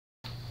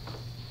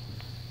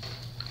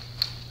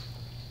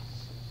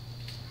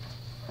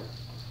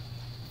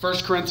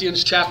1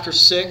 Corinthians chapter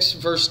 6,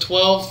 verse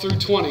 12 through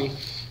 20.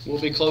 We'll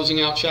be closing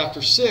out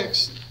chapter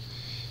 6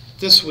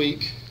 this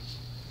week.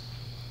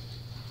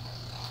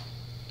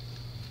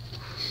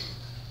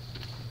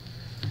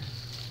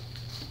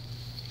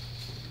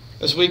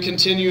 As we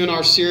continue in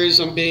our series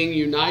on being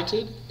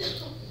united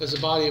as a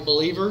body of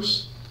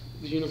believers,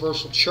 the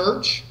universal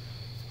church,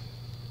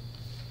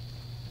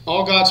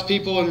 all God's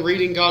people in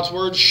reading God's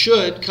Word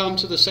should come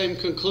to the same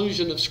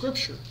conclusion of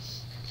Scripture.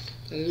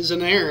 That it is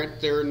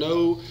inerrant. There are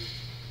no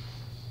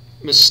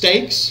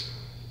mistakes.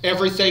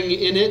 Everything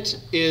in it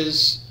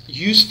is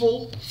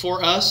useful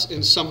for us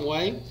in some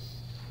way.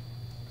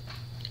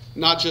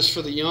 Not just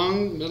for the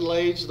young,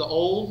 middle-aged, the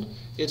old.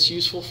 It's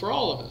useful for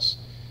all of us.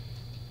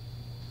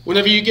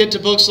 Whenever you get to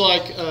books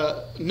like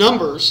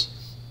Numbers,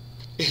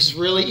 it's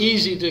really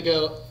easy to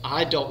go,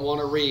 I don't want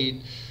to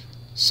read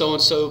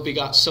so-and-so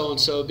begot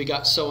so-and-so,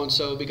 begot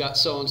so-and-so, begot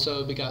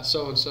so-and-so, begot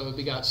so-and-so,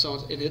 begot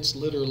so-and-so. And it's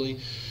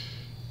literally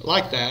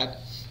like that.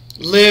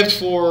 Lived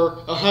for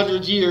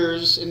 100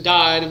 years and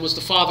died and was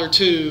the father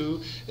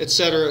too,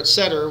 etc.,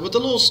 etc. With a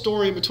little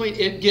story in between,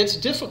 it gets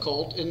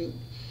difficult and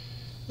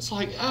it's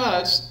like,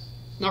 it's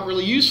not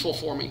really useful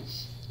for me.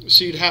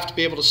 So you'd have to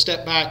be able to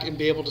step back and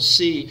be able to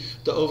see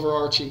the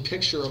overarching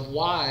picture of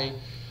why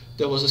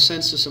there was a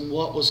census and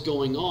what was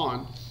going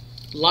on.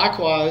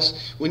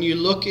 Likewise, when you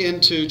look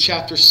into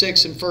chapter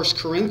 6 in 1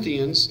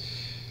 Corinthians,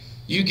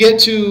 you get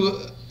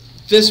to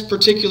this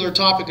particular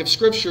topic of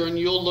Scripture, and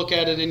you'll look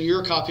at it in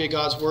your copy of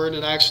God's Word,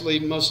 and actually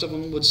most of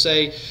them would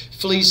say,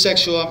 flee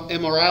sexual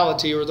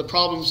immorality, or the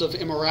problems of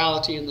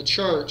immorality in the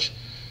church.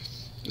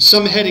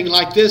 Some heading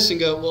like this and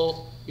go,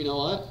 well, you know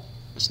what?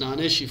 That's not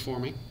an issue for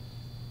me.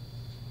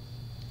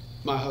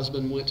 My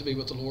husband went to be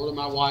with the Lord, or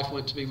my wife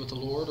went to be with the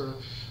Lord, or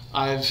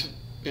I've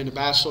been a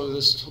bachelor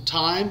this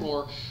time,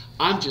 or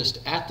I'm just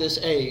at this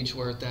age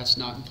where that's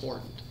not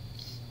important.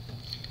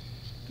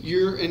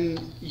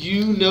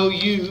 You know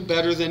you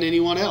better than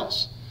anyone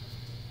else.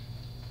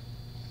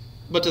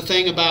 But the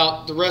thing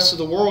about the rest of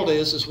the world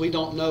is we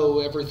don't know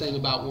everything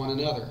about one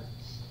another.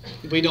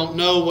 We don't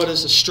know what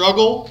is a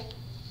struggle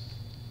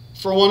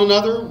for one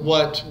another,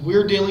 what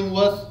we're dealing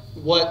with,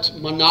 what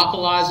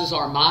monopolizes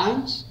our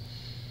minds,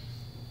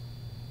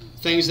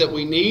 things that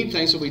we need,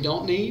 things that we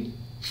don't need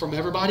from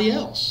everybody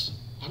else.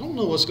 I don't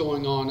know what's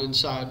going on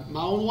inside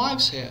my own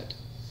wife's head.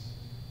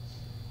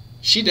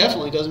 She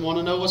definitely doesn't want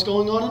to know what's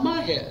going on in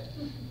my head.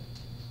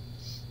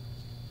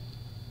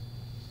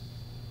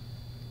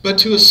 But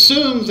to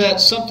assume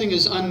that something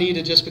is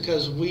unneeded just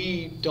because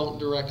we don't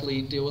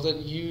directly deal with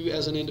it, you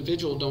as an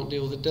individual don't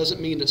deal with it, doesn't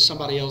mean that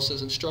somebody else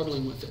isn't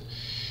struggling with it.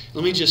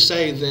 Let me just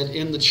say that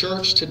in the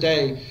church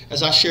today,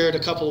 as I shared a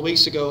couple of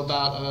weeks ago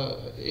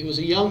about, it was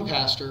a young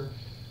pastor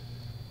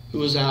who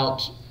was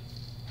out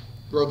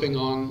groping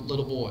on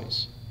little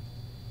boys.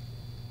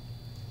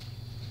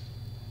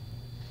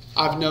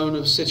 I've known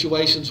of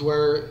situations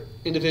where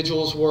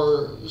individuals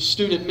were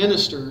student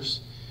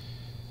ministers,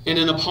 and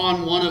then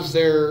upon one of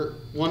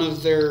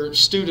their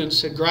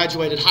students had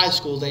graduated high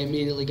school, they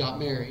immediately got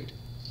married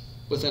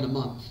within a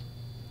month.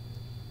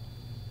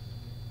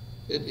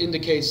 It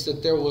indicates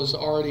that there was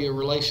already a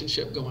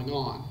relationship going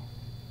on.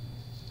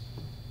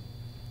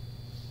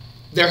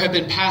 There have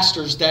been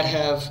pastors that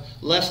have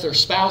left their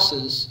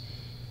spouses,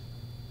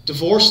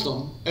 divorced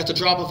them at the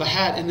drop of a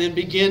hat, and then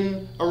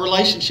begin a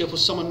relationship with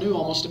someone new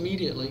almost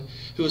immediately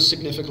who is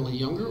significantly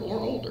younger or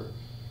older.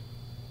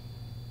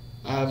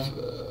 I have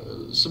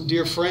some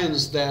dear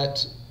friends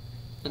that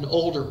their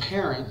older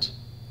parent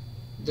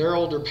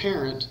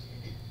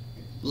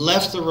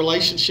left the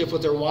relationship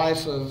with their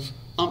wife of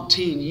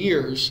umpteen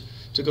years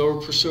to go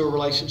pursue a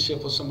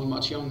relationship with someone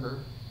much younger.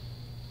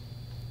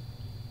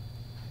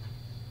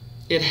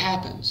 It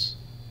happens.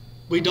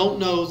 We don't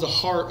know the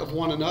heart of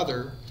one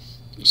another.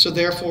 So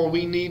therefore,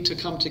 we need to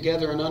come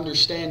together in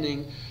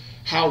understanding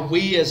how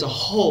we as a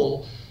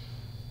whole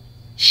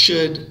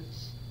should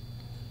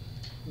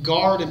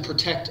guard and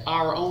protect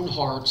our own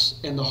hearts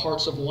and the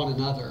hearts of one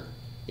another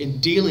in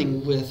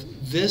dealing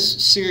with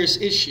this serious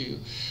issue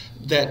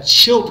that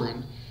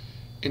children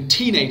and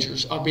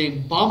teenagers are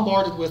being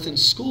bombarded with in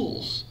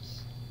schools.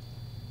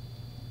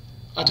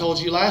 I told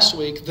you last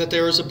week that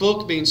there is a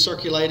book being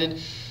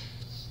circulated,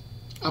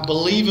 I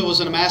believe it was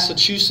in a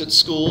Massachusetts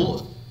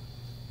school,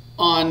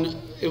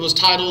 it was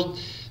titled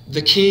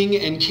The King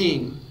and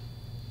King.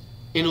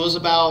 And it was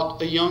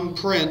about a young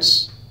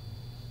prince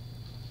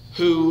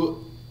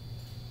who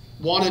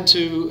wanted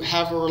to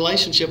have a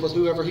relationship with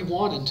whoever he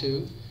wanted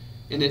to,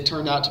 and it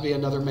turned out to be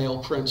another male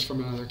prince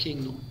from another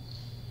kingdom.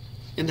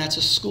 And that's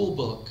a school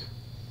book.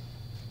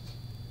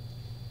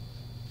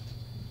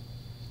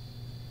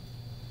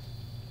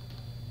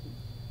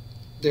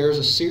 There's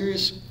a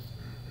serious...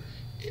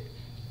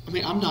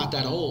 I'm not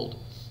that old.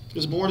 I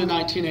was born in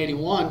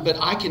 1981, but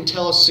I can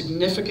tell a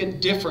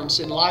significant difference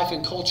in life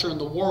and culture in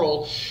the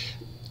world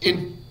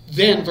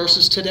then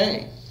versus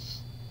today.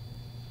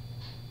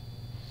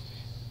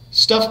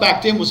 Stuff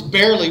back then was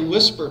barely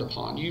whispered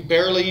upon. You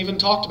barely even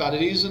talked about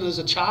it, even as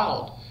a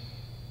child.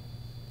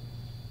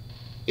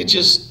 It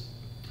just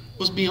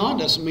was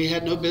beyond us, and we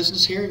had no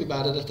business hearing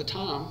about it at the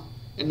time.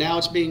 And now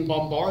it's being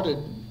bombarded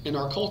in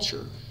our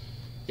culture.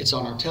 It's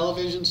on our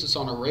televisions, it's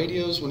on our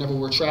radios. Whenever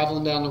we're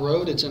traveling down the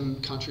road, it's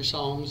in country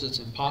songs, it's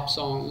in pop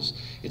songs,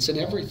 it's in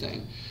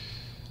everything.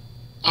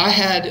 I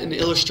had an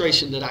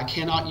illustration that I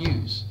cannot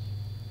use.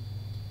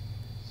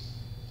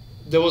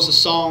 There was a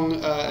song,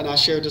 and I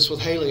shared this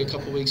with Haley a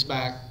couple weeks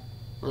back,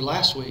 or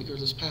last week, or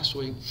this past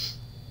week.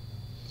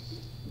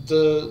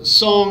 The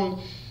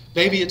song,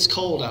 Baby It's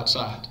Cold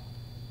Outside,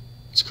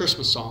 it's a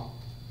Christmas song,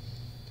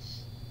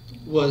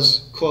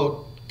 was,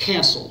 quote,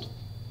 canceled.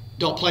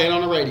 Don't play it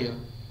on the radio.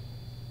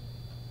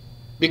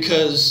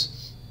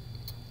 Because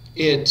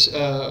it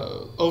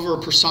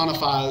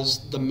over-personifies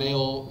the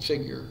male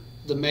figure,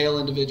 the male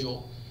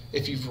individual.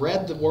 If you've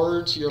read the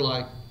words, you're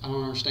like, I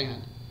don't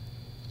understand.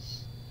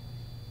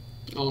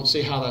 I don't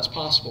see how that's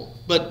possible.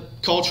 But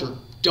culture,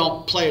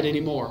 don't play it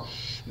anymore.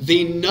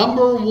 The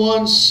number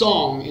one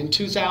song in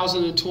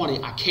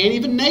 2020, I can't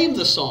even name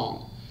the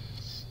song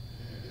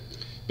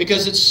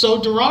because it's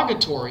so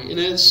derogatory and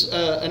it's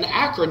an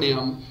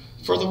acronym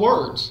for the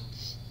words.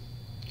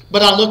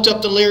 But I looked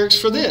up the lyrics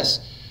for this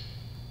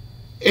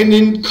and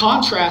then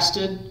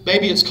contrasted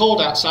Baby It's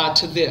Cold Outside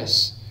to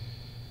this.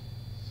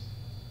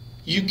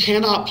 You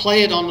cannot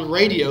play it on the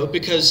radio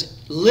because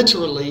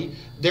literally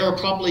there are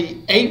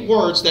probably 8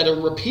 words that are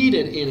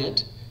repeated in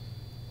it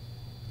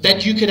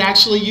that you could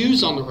actually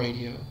use on the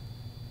radio.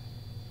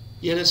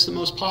 Yet it's it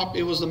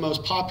was the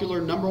most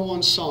popular number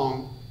one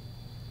song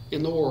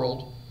in the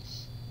world,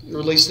 or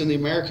at least in the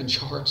American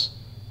charts,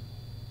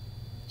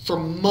 for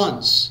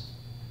months.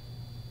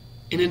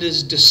 And it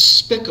is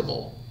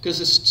despicable because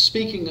it's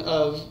speaking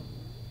of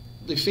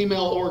the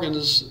female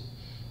organs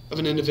of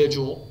an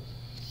individual.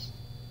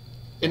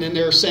 And then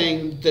they're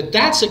saying that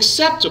that's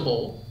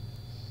acceptable,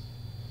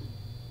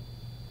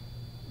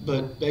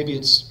 but baby,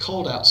 it's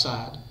cold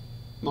outside.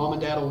 Mom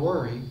and Dad will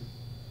worry.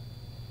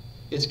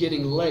 It's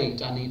getting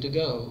late. I need to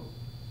go.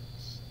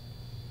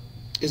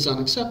 Is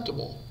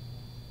unacceptable.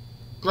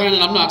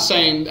 Granted, I'm not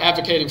saying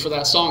advocating for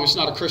that song. It's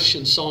not a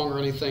Christian song or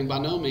anything by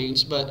no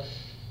means, but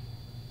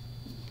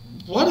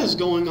what is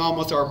going on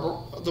with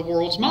the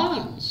world's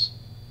minds?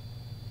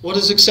 What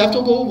is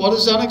acceptable? What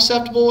is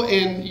unacceptable?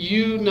 And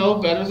you know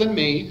better than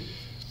me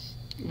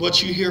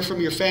what you hear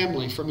from your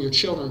family, from your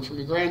children, from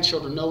your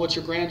grandchildren. Know what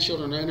your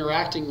grandchildren are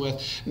interacting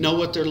with. Know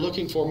what they're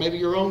looking for. Maybe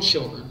your own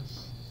children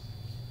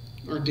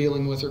are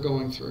dealing with or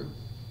going through.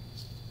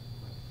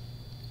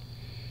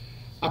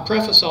 I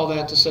preface all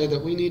that to say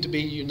that we need to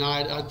be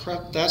united.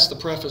 That's the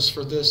preface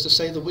for this, to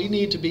say that we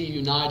need to be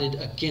united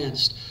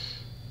against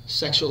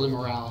sexual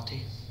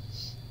immorality.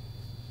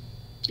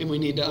 And we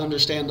need to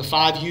understand the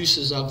 5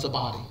 uses of the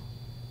body.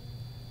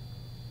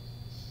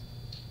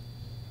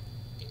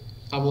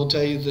 I will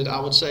tell you that I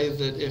would say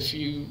that if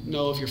you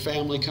know of your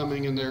family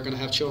coming and they're going to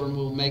have children,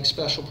 we'll make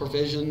special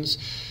provisions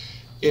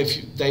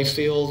if they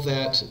feel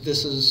that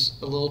this is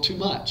a little too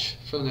much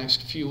for the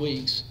next few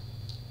weeks.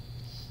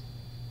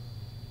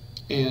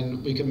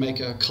 And we can make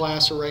a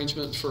class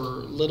arrangement for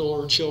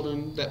littler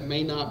children that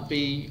may not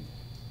need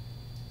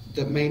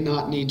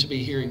to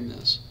be hearing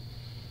this.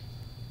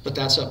 But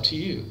that's up to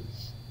you.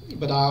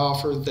 But I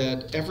offer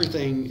that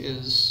everything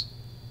is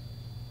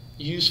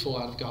useful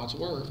out of God's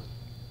Word.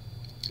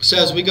 So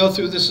as we go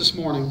through this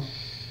morning,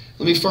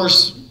 let me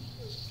first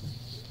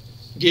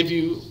give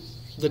you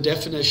the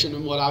definition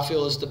and what I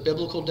feel is the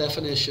biblical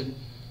definition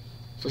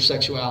for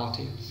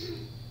sexuality.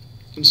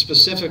 And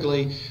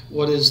specifically,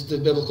 what is the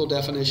biblical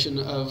definition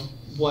of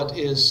what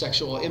is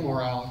sexual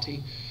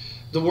immorality?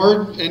 The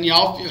word, and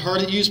y'all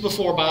heard it used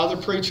before by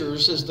other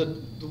preachers, is the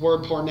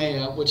word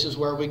porneia, which is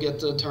where we get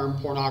the term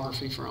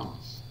pornography from.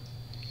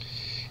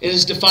 It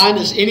is defined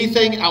as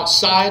anything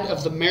outside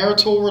of the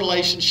marital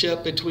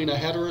relationship between a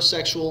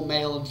heterosexual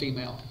male and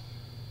female.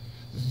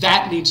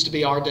 That needs to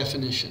be our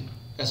definition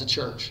as a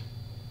church.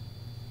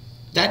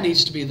 That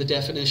needs to be the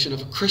definition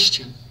of a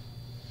Christian.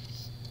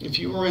 If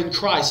you are in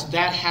Christ,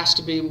 that has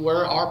to be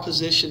where our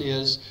position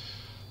is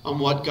on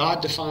what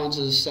God defines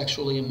as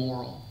sexually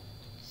immoral.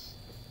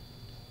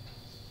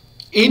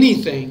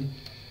 Anything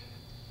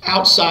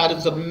outside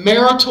of the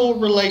marital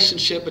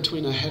relationship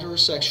between a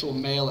heterosexual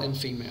male and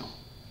female.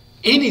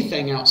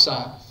 Anything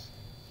outside.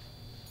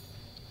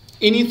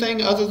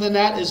 Anything other than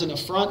that is an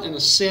affront and a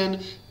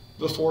sin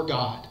before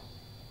God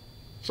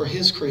for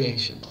His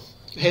creation.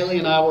 Haley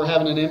and I were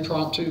having an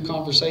impromptu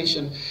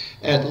conversation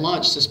at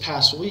lunch this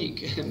past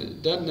week,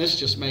 and doesn't this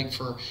just make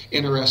for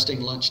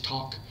interesting lunch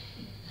talk?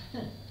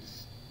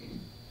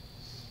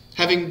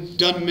 Having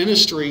done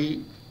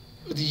ministry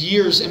with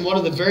years, and one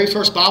of the very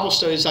first Bible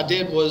studies I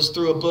did was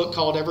through a book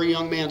called Every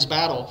Young Man's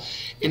Battle,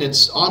 and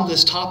it's on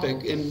this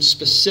topic and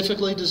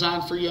specifically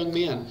designed for young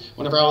men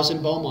whenever I was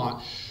in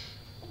Beaumont.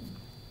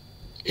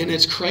 And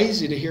it's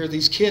crazy to hear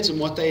these kids and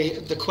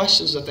the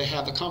questions that they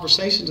have, the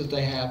conversations that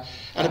they have.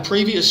 At a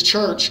previous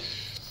church,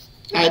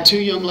 I had 2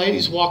 young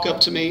ladies walk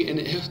up to me, and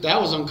that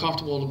was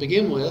uncomfortable to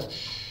begin with.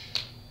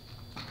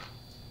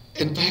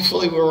 And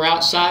thankfully we were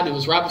outside, and it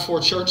was right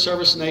before church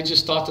service, and they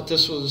just thought that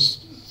this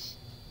was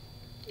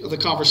the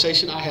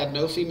conversation, I had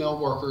no female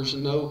workers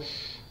and no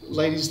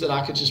ladies that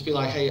I could just be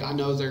like, hey, I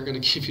know they're going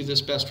to give you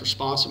this best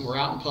response, and we're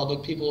out in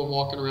public, people are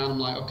walking around, I'm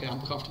like, okay,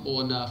 I'm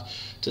comfortable enough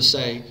to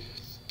say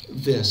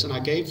this. And I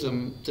gave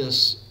them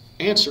this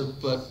answer,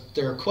 but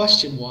their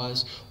question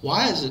was,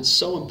 why is it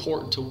so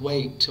important to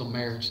wait till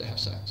marriage to have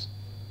sex?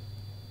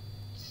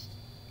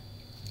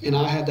 And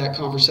I had that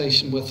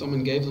conversation with them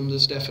and gave them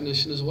this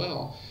definition as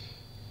well.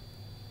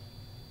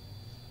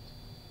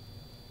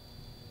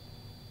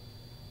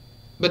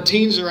 But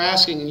teens are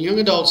asking, and young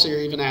adults are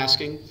even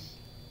asking,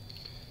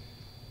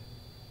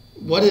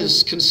 what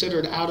is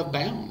considered out of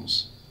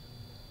bounds?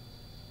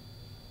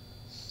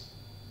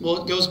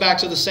 Well, it goes back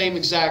to the same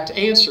exact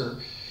answer.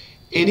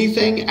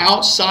 Anything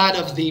outside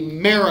of the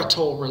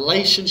marital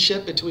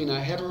relationship between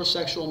a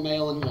heterosexual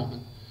male and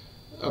woman,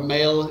 a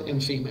male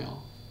and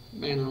female,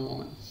 man and a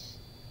woman.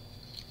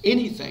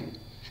 Anything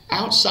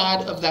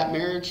outside of that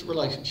marriage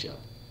relationship.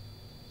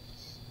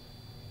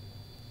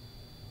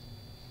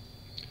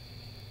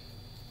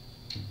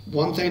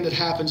 One thing that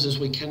happens is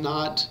we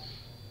cannot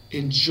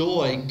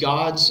enjoy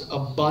God's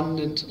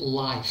abundant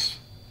life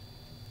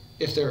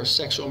if there is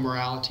sexual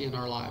immorality in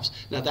our lives.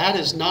 Now, that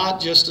is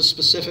not just a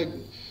specific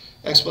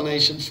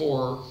explanation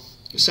for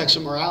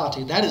sexual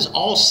immorality. That is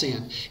all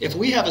sin. If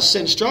we have a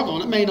sin struggle,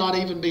 and it may not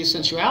even be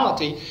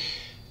sensuality,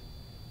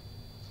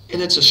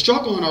 and it's a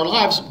struggle in our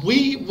lives,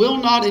 we will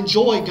not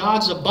enjoy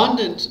God's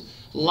abundant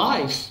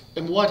life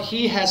and what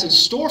He has in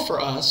store for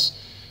us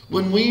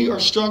when we are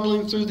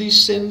struggling through these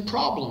sin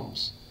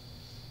problems.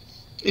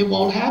 It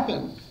won't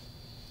happen.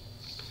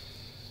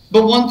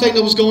 But one thing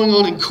that was going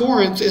on in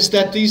Corinth is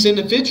that these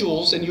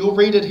individuals, and you'll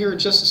read it here in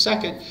just a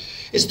second,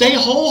 is they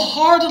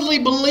wholeheartedly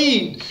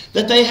believed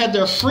that they had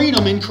their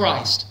freedom in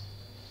Christ.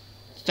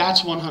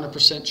 That's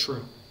 100%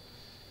 true.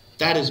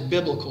 That is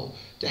biblical,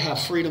 to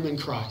have freedom in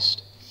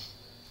Christ.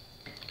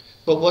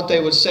 But what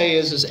they would say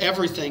is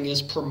everything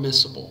is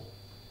permissible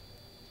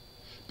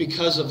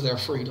because of their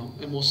freedom.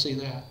 And we'll see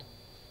that.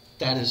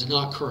 That is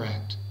not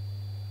correct.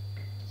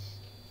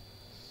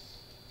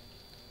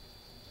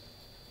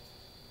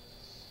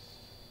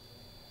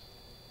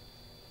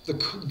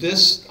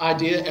 This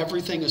idea,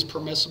 everything is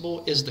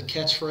permissible, is the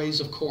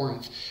catchphrase of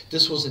Corinth.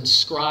 This was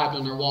inscribed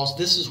on their walls.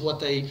 This is what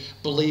they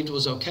believed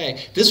was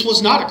okay. This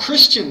was not a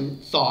Christian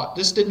thought.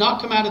 This did not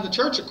come out of the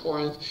church at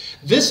Corinth.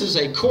 This is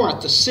a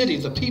Corinth, the city,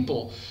 the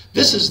people.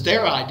 This is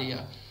their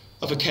idea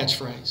of a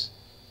catchphrase.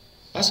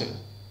 That's a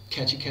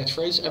catchy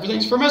catchphrase.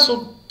 Everything's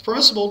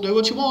permissible. Do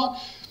what you want.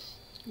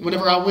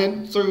 Whenever I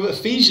went through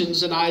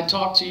Ephesians and I had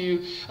talked to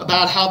you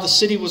about how the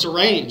city was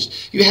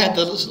arranged, you had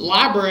the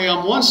library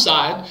on one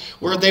side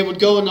where they would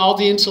go and all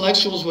the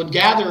intellectuals would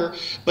gather,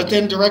 but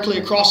then directly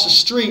across the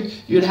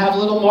street you'd have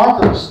little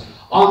markers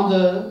on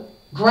the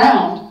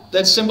ground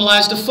that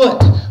symbolized a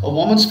foot. A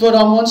woman's foot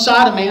on one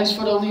side, a man's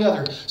foot on the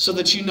other, so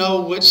that you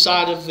know which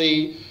side of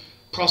the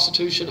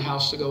prostitution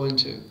house to go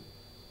into.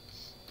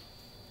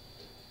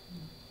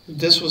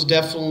 This was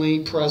definitely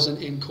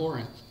present in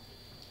Corinth.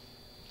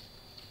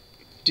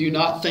 Do you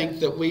not think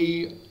that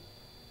we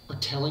are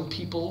telling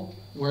people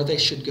where they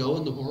should go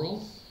in the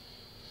world?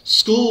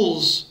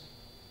 Schools,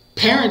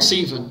 parents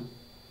even,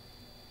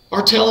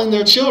 are telling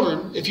their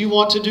children, if you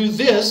want to do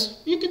this,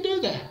 you can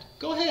do that.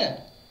 Go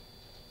ahead.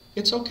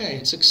 It's okay.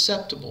 It's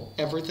acceptable.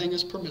 Everything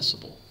is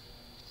permissible.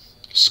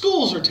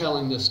 Schools are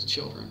telling this to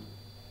children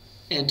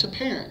and to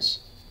parents.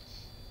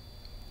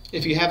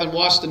 If you haven't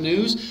watched the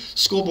news,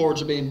 school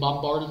boards are being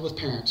bombarded with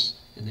parents,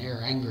 and they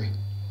are angry.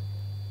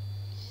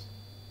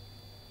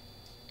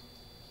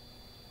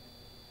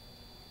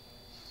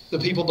 The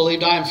people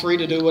believed, I am free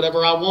to do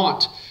whatever I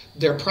want.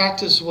 Their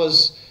practice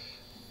was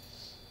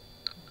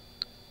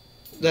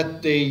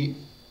that the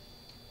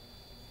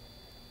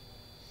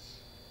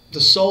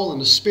soul and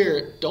the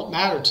spirit don't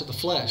matter to the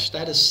flesh.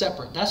 That is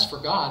separate. That's for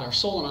God. Our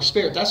soul and our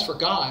spirit, that's for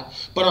God.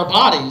 But our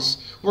bodies,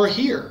 we're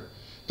here.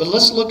 But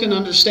let's look and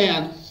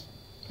understand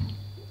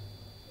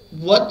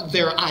what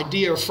their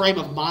idea or frame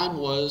of mind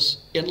was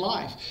in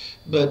life.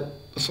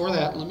 But before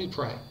that, let me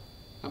pray.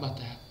 How about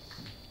that?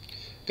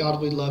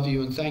 God, we love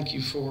you and thank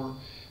you for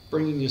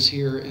bringing us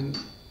here. And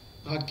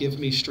God, give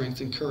me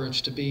strength and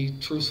courage to be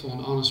truthful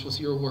and honest with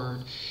your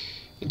word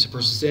and to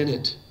present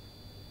it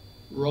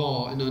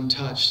raw and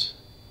untouched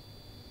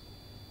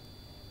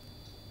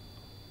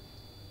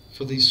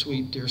for these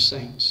sweet, dear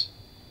saints.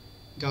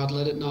 God,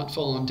 let it not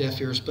fall on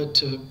deaf ears, but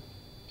to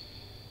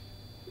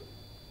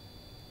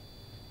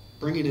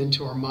bring it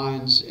into our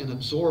minds and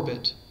absorb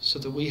it so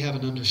that we have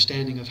an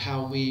understanding of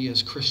how we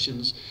as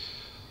Christians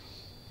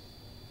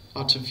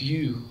ought to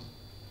view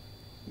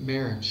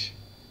marriage,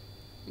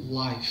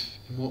 life,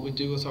 and what we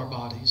do with our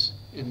bodies,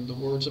 and the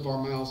words of our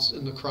mouths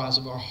and the cries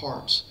of our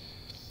hearts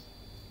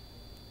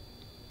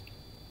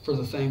for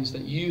the things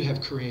that you have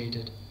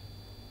created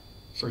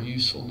for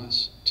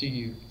usefulness to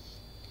you.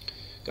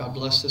 God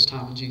bless this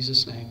time in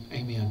Jesus' name.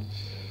 Amen.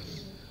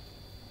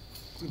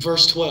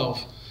 Verse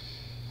 12.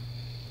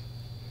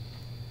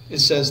 It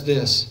says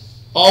this,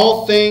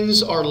 all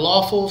things are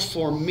lawful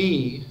for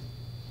me,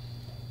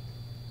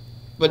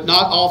 but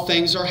not all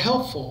things are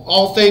helpful.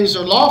 All things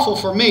are lawful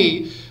for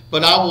me,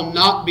 but I will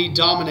not be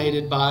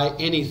dominated by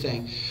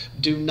anything.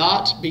 Do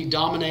not be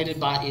dominated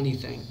by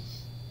anything.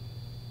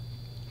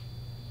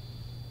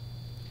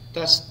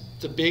 That's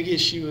the big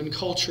issue in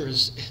culture.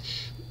 Is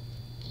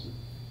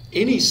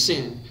any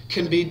sin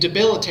can be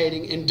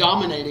debilitating and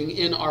dominating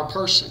in our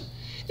person.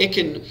 It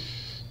can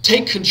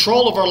take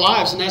control of our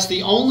lives, and that's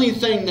the only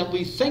thing that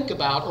we think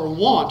about or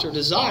want or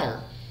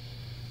desire.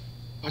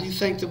 Why do you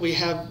think that we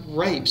have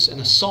rapes and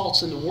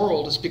assaults in the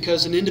world? It's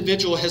because an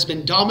individual has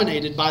been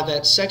dominated by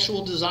that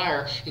sexual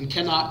desire and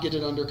cannot get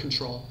it under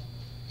control.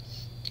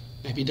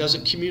 Maybe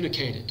doesn't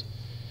communicate it.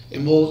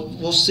 And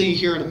we'll see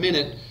here in a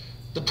minute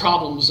the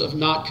problems of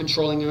not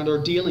controlling it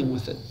or dealing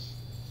with it.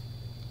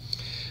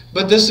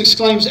 But this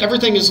exclaims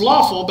everything is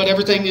lawful, but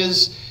everything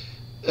is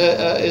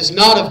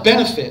not of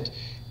benefit.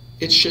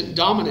 It shouldn't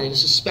dominate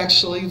us,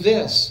 especially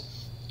this.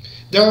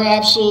 There are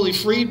absolutely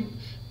freed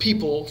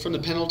people from the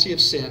penalty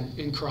of sin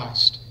in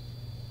Christ.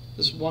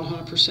 This is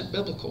 100%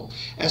 biblical.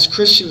 As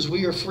Christians,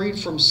 we are freed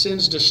from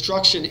sin's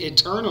destruction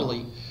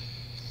eternally.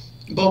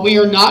 But we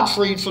are not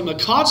freed from the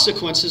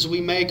consequences we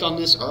make on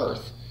this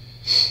earth.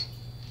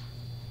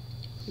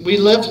 We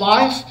live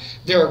life,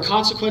 there are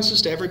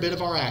consequences to every bit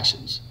of our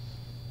actions.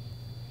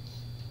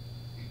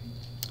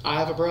 I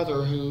have a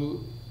brother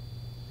who,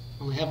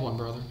 I only have one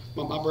brother,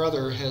 but my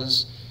brother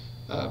has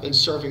been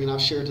serving, and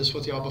I've shared this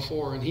with y'all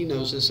before, and he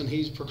knows this, and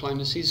he's proclaimed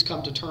this. He's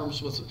come to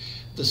terms with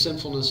the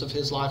sinfulness of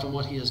his life and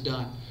what he has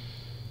done.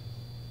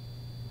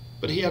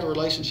 But he had a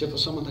relationship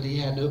with someone that he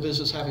had no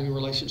business having a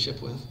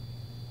relationship with.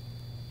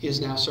 He is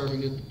now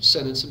serving a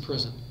sentence in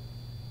prison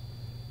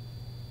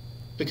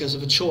because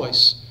of a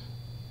choice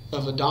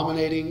of a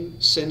dominating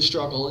sin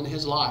struggle in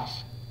his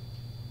life.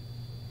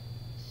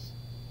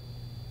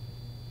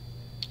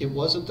 It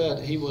wasn't that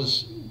he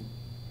was,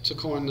 to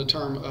coin the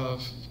term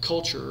of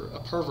culture, a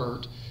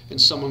pervert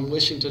and someone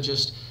wishing to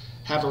just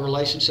have a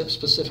relationship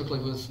specifically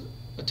with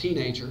a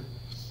teenager.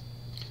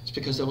 It's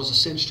because there was a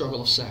sin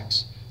struggle of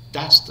sex.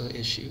 That's the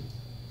issue.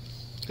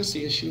 That's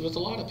the issue with a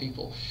lot of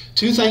people.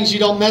 Two things you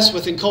don't mess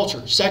with in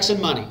culture: sex and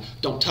money.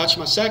 Don't touch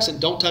my sex and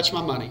don't touch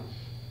my money.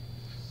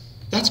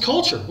 That's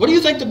culture. What do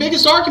you think the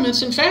biggest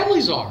arguments in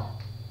families are?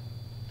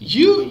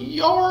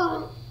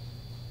 Y'all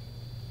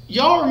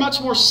are much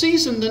more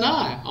seasoned than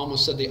I. I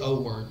almost said the O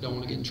word. Don't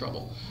want to get in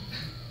trouble.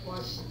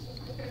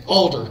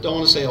 Older. Don't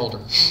want to say older.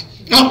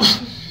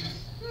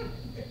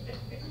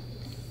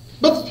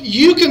 But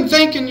you can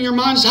think in your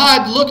mind's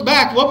eye, look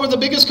back, what were the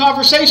biggest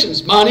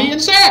conversations? Money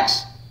and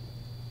sex.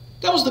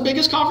 That was the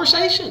biggest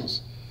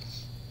conversations.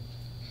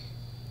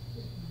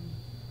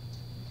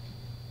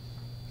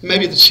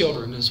 Maybe the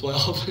children as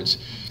well.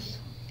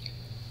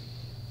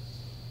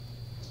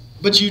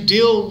 But you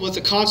deal with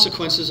the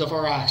consequences of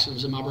our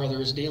actions, and my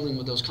brother is dealing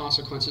with those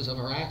consequences of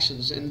our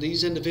actions. And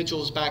these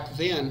individuals back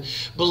then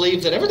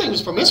believed that everything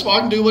was permissible. I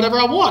can do whatever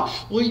I want.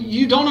 Well,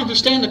 you don't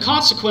understand the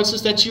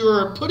consequences that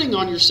you're putting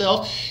on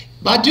yourself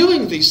by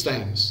doing these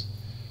things.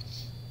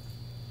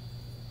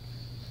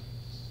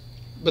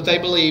 But they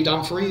believed,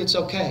 I'm free, it's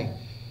okay.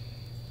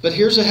 But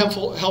here's a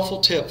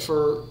helpful tip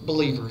for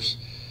believers.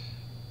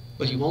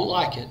 But you won't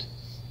like it.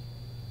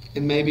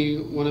 And maybe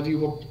one of you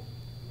will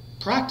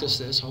practice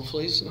this.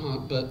 Hopefully it's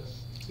not. But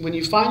when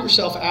you find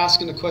yourself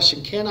asking the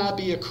question, can I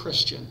be a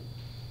Christian?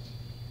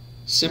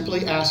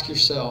 Simply ask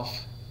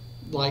yourself,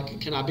 like,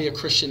 can I be a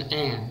Christian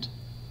and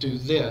do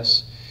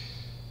this?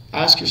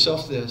 Ask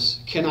yourself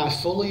this: can I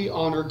fully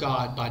honor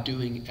God by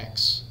doing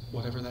X,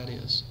 whatever that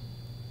is?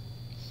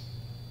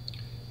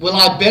 Will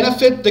I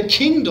benefit the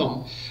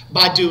kingdom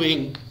by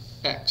doing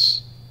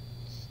X,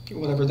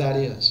 whatever that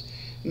is?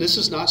 And this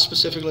is not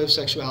specifically of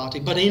sexuality,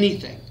 but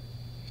anything.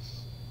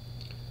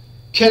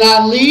 Can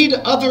I lead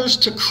others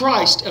to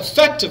Christ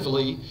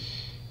effectively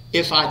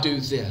if I do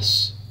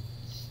this?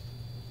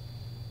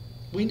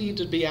 We need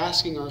to be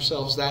asking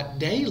ourselves that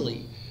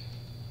daily.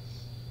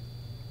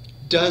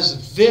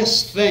 Does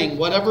this thing,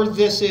 whatever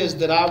this is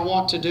that I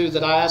want to do,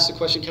 that I ask the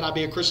question, can I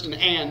be a Christian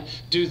and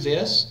do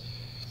this?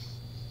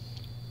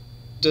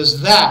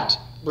 Does that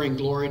bring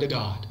glory to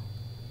God?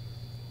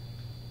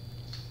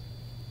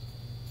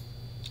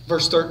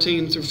 Verse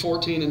 13 through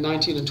 14 and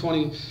 19 and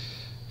 20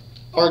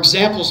 are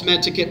examples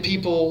meant to get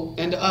people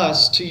and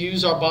us to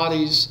use our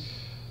bodies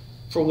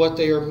for what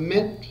they are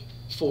meant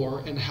for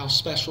and how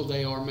special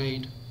they are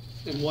made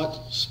and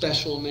what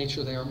special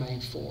nature they are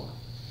made for.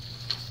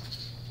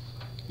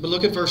 But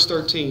look at verse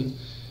 13.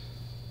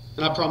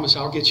 And I promise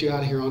I'll get you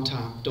out of here on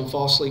time. Don't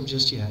fall asleep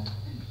just yet.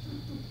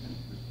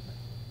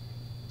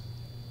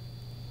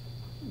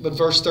 But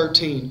verse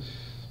 13.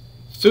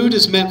 Food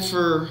is meant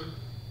for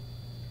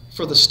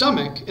the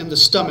stomach and the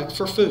stomach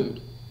for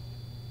food.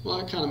 Well,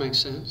 that kind of makes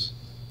sense.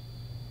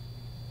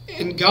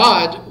 And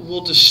God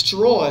will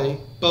destroy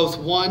both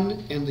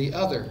one and the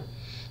other.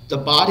 The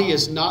body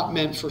is not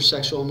meant for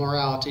sexual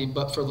immorality,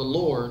 but for the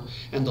Lord,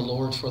 and the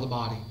Lord for the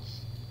body.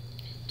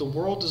 The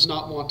world does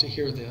not want to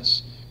hear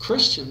this.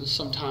 Christians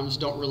sometimes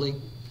don't really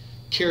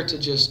care to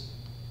just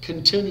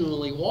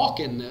continually walk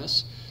in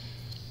this.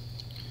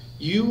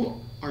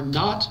 You are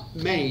not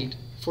made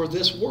for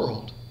this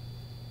world.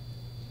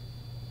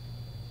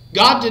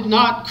 God did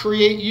not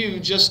create you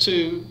just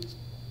to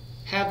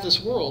have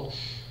this world.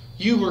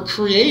 You were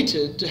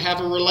created to have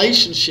a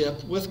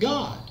relationship with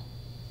God.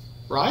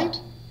 Right?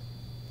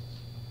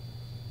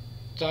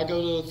 Did I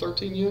go to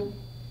 13 yet?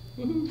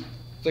 Woohoo.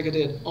 I think I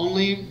did.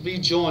 Only be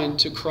joined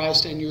to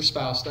Christ and your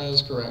spouse. That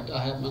is correct.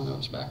 I have my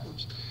notes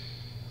backwards.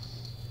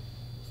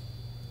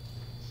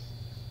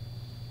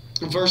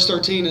 Verse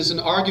 13 is an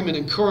argument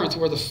in Corinth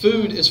where the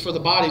food is for the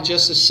body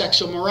just as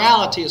sexual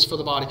morality is for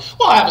the body.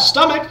 Well, I have a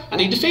stomach. I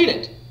need to feed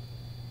it.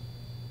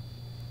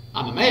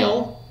 I'm a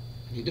male.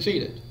 I need to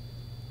feed it.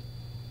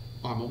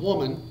 Or I'm a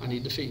woman. I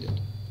need to feed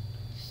it.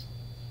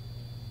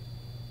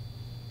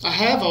 I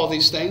have all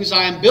these things.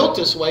 I am built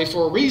this way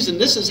for a reason.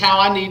 This is how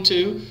I need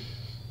to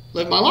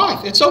live my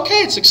life. It's okay.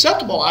 It's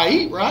acceptable. I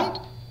eat, right?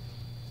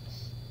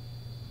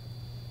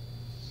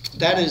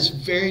 That is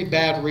very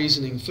bad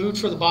reasoning. Food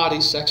for the body,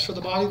 sex for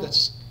the body,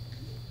 that's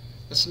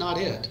not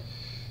it.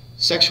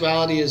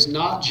 Sexuality is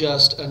not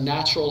just a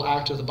natural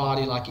act of the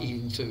body like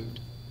eating food.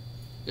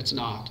 It's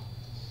not.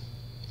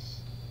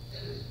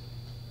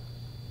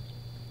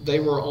 They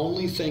were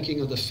only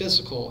thinking of the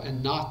physical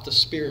and not the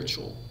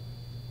spiritual.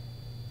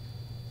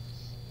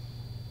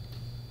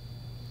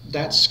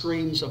 That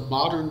screams of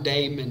modern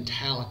day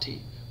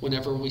mentality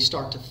whenever we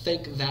start to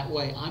think that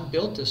way. I'm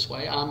built this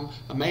way. I'm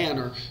a man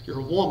or you're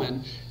a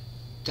woman.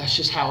 That's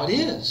just how it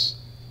is.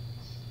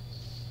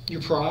 We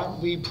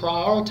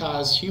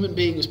prioritize, human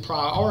beings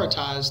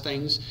prioritize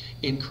things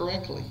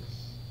incorrectly.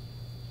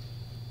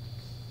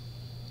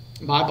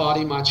 My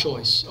body, my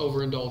choice,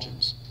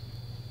 overindulgence.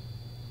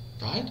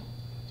 Right?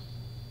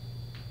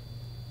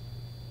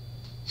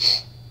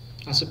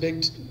 That's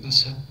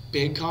a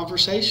big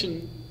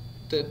conversation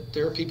that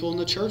there are people in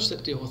the church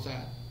that deal with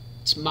that.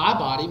 It's my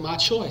body, my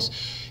choice.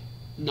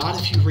 Not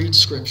if you read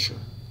Scripture.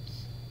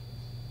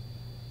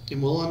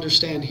 And we'll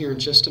understand here in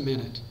just a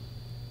minute.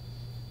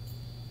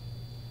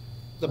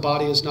 The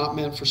body is not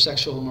meant for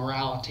sexual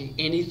immorality.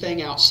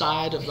 Anything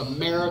outside of the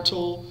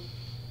marital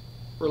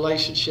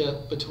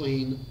relationship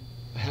between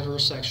a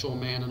heterosexual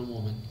man and a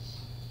woman.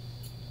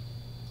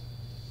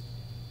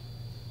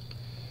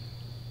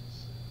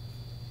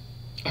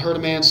 I heard a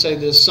man say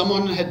this.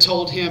 Someone had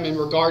told him in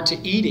regard to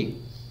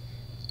eating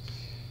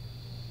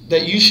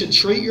that you should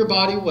treat your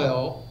body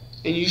well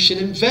and you should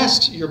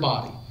invest your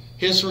body.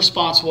 His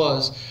response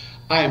was,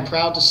 I am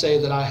proud to say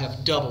that I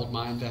have doubled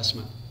my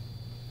investment.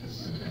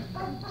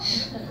 I'm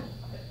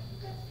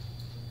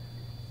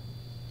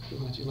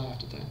glad you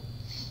laughed at that.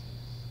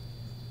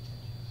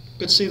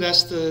 But see,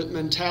 that's the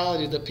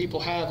mentality that people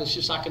have. It's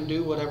just I can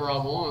do whatever I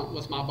want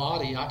with my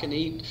body. I can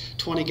eat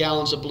 20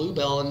 gallons of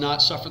Bluebell and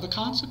not suffer the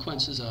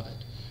consequences of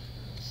it.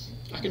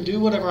 I can do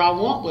whatever I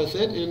want with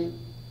it, and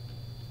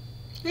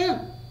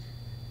yeah.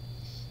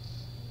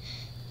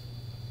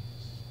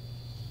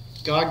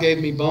 God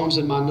gave me bones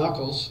in my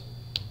knuckles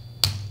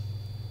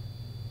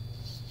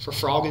for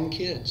frogging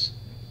kids.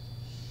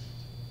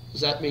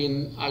 Does that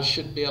mean I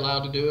should be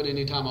allowed to do it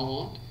anytime I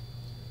want?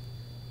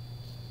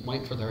 I'm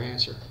waiting for their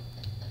answer.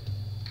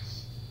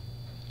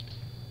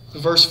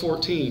 Verse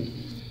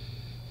 14.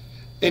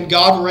 And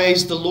God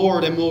raised the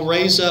Lord and will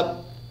raise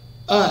up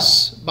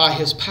us by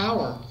His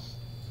power.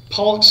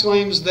 Paul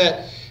exclaims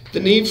that the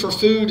need for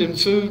food and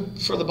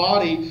food for the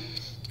body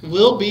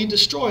will be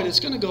destroyed. It's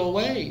going to go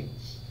away.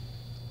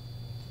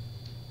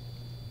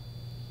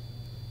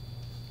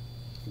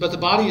 But the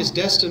body is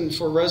destined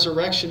for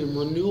resurrection and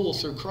renewal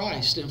through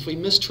Christ. And if we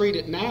mistreat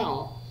it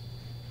now,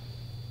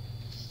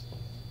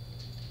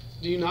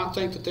 do you not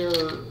think that there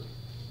are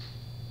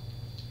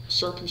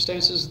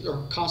circumstances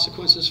or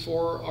consequences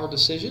for our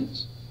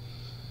decisions?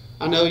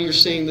 I know you're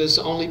seeing this,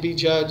 only be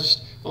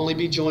judged, only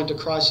be joined to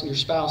Christ and your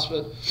spouse,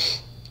 but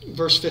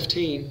verse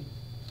 15.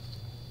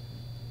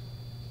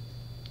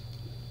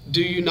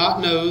 Do you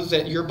not know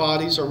that your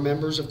bodies are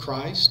members of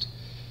Christ?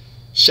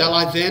 Shall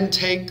I then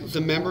take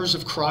the members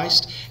of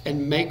Christ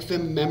and make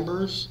them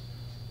members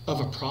of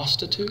a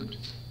prostitute?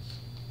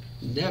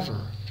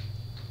 Never.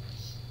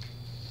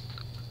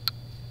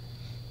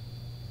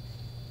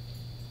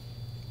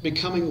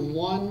 Becoming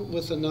one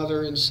with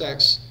another in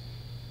sex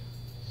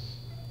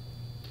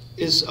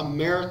is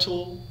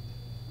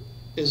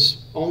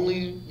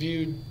only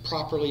viewed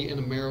properly in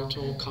a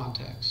marital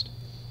context.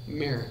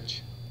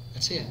 Marriage.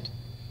 That's it.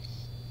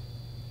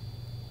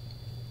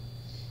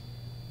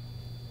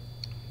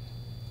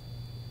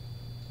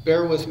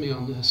 Bear with me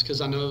on this,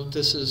 because I know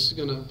this is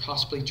going to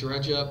possibly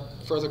dredge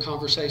up further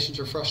conversations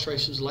or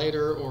frustrations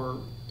later or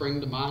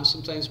bring to mind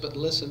some things, but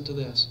listen to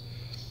this.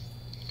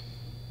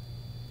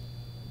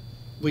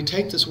 We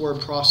take this word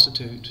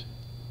prostitute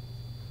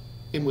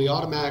and we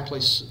automatically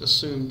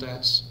assume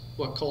that's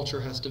what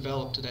culture has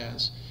developed it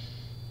as.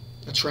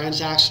 A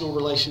transactional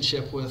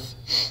relationship with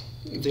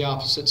the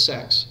opposite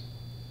sex.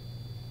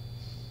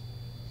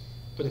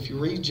 But if you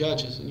read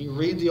Judges and you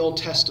read the Old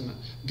Testament,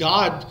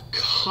 God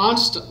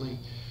constantly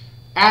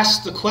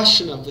asks the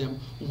question of them,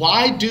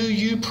 why do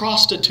you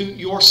prostitute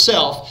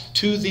yourself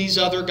to these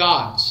other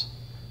gods?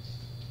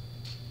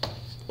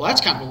 Well,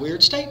 that's kind of a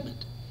weird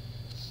statement.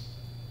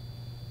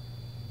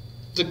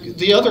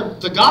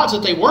 The gods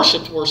that they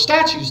worshipped were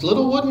statues,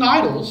 little wooden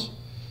idols,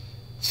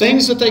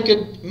 things that they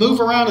could move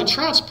around and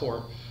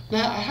transport.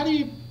 Now, how do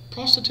you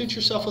prostitute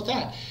yourself with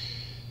that?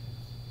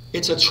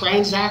 It's a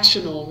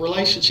transactional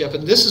relationship,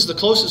 and this is the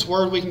closest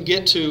word we can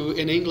get to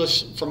in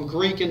English, from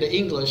Greek into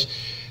English,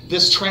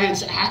 this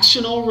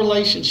transactional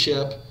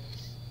relationship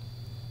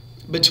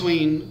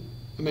between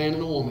a man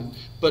and a woman.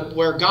 But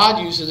where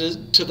God uses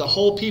it to the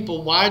whole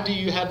people, why do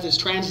you have this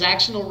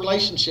transactional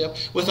relationship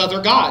with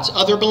other gods,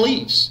 other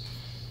beliefs?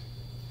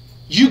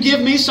 You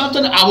give me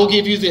something, I will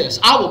give you this.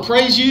 I will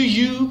praise you,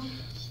 you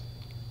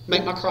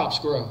make my crops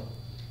grow.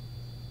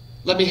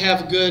 Let me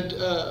have good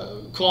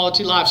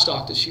quality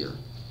livestock this year.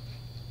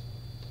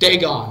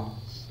 Dagon.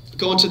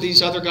 Going to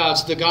these other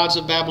gods, the gods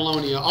of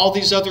Babylonia, all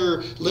these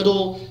other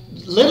little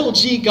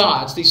g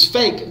gods, these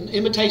fake,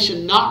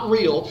 imitation, not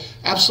real,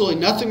 absolutely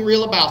nothing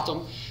real about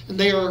them. And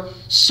they are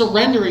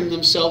surrendering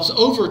themselves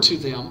over to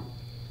them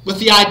with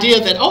the idea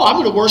that, oh, I'm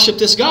going to worship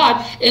this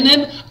God, and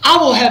then I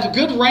will have a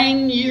good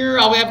rain year,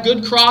 I'll have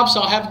good crops,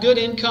 I'll have good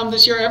income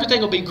this year,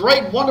 everything will be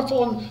great,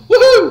 wonderful, and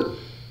woohoo!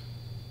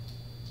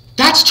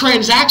 That's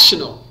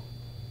transactional.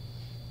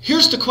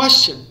 Here's the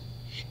question.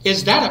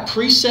 Is that a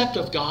precept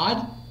of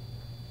God?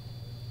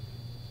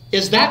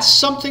 Is that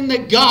something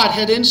that God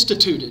had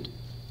instituted?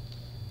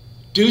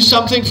 Do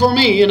something for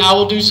me and I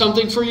will do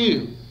something for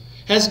you.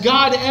 Has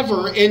God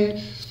ever,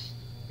 in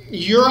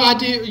your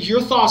idea, your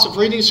thoughts of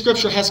reading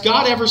Scripture, has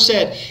God ever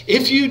said,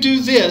 if you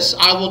do this,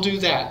 I will do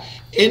that?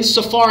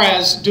 Insofar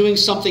as doing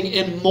something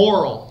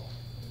immoral?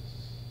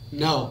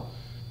 No,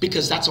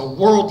 because that's a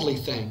worldly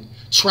thing.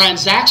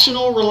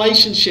 Transactional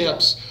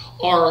relationships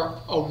are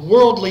a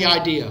worldly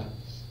idea.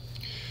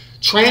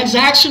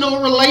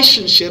 Transactional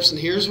relationships, and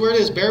here's where it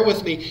is, bear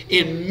with me,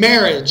 in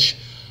marriage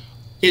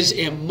is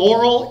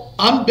immoral,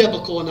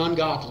 unbiblical, and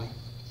ungodly.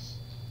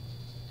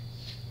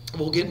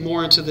 We'll get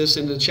more into this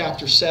in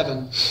chapter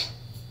 7.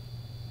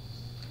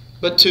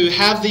 But to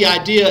have the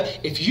idea,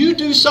 if you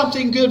do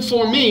something good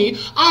for me,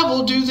 I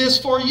will do this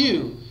for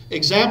you.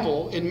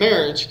 Example, in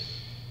marriage,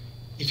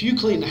 if you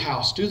clean the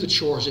house, do the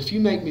chores, if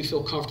you make me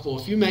feel comfortable,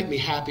 if you make me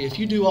happy, if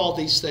you do all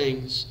these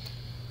things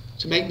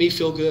to make me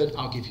feel good,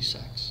 I'll give you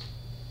sex.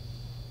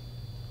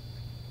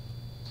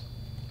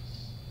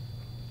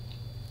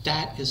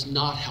 That is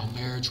not how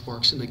marriage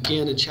works. And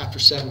again, in chapter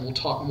 7, we'll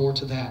talk more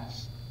to that.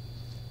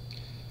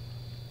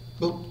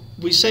 But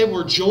we say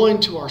we're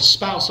joined to our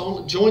spouse,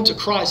 joined to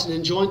Christ and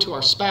then joined to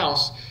our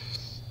spouse.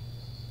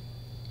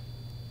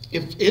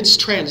 If it's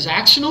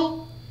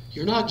transactional,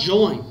 you're not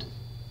joined.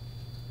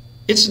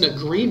 It's an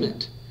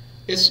agreement.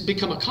 It's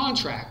become a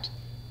contract.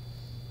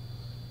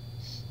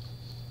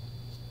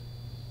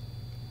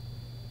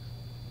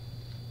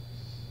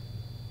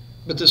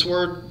 But this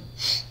word,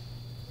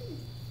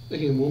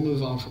 again, we'll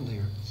move on from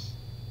there.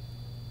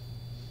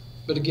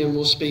 But again,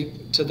 we'll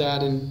speak to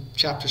that in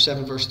chapter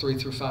 7, verse 3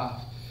 through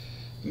 5.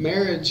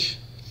 Marriage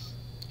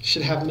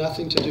should have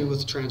nothing to do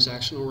with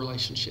transactional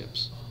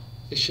relationships.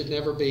 It should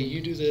never be, you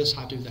do this,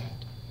 I do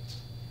that.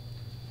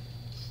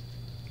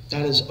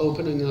 That is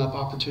opening up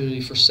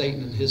opportunity for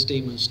Satan and his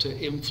demons to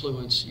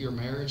influence your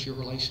marriage, your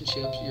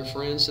relationships, your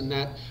friends, and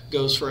that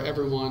goes for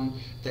everyone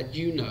that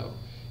you know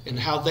and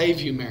how they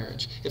view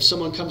marriage. If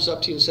someone comes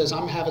up to you and says,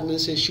 I'm having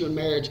this issue in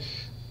marriage,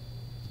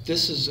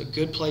 this is a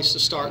good place to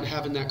start in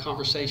having that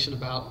conversation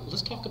about,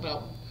 let's talk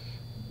about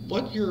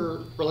what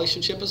your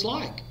relationship is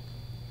like.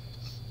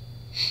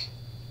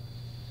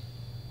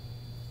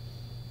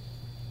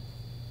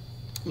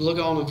 Look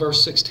on in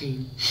verse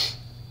 16.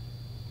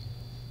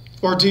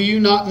 Or do you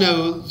not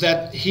know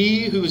that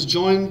he who is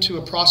joined to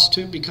a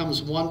prostitute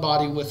becomes one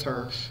body with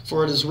her?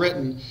 For it is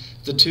written,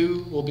 the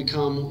two will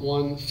become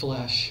one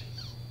flesh.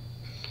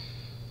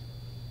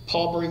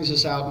 Paul brings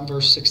this out in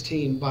verse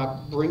 16 by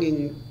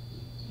bringing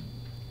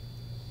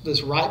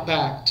this right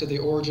back to the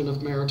origin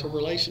of marital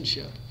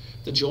relationship.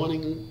 The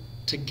joining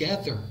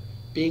together,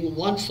 being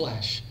one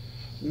flesh.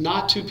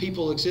 Not two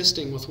people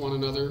existing with one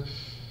another,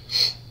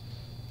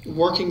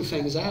 working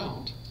things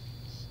out.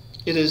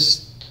 It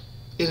is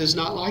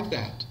not like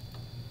that.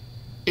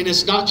 And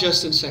it's not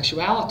just in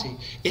sexuality.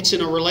 It's in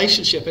a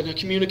relationship, in a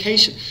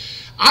communication.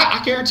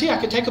 I guarantee I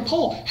could take a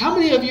poll. How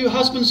many of you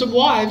husbands and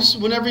wives,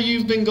 whenever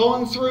you've been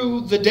going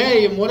through the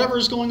day and whatever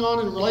is going on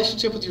in a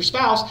relationship with your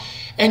spouse,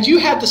 and you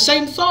had the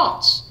same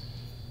thoughts?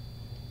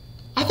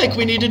 I think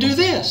we need to do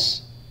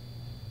this.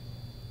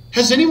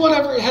 Has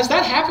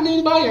that happened to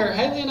anybody? Or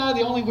Haley and I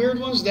the only weird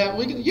ones that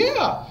we can?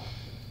 Yeah.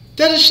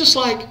 That is just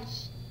like,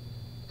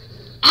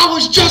 I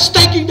was just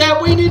thinking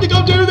that we need to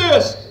go do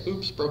this.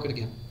 Oops, broke it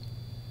again.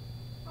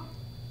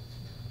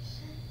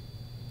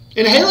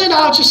 And Haley and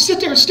I will just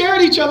sit there and stare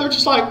at each other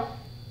just like,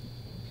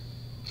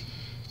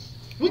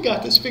 we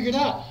got this figured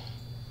out.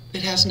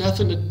 It has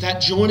nothing to,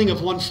 that joining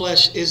of one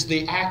flesh is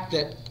the act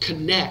that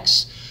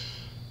connects.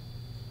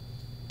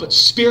 But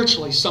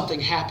spiritually something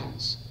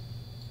happens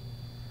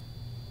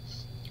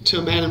to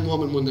a man and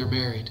woman when they're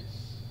married.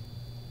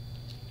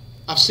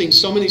 I've seen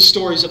so many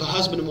stories of a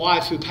husband and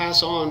wife who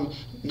pass on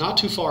not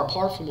too far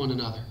apart from one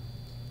another.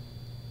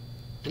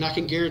 And I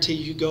can guarantee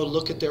you go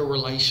look at their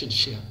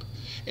relationship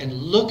and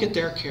look at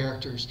their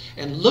characters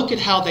and look at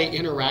how they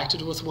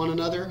interacted with one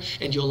another,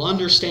 and you'll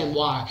understand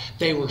why.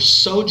 They were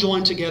so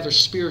joined together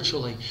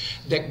spiritually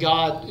that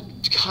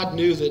God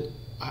knew that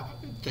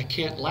they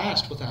can't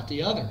last without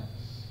the other.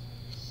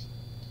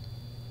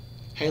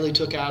 Haley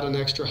took out an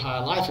extra high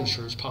life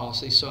insurance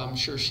policy, so I'm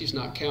sure she's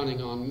not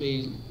counting on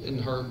me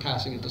and her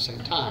passing at the same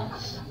time.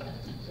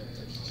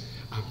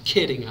 I'm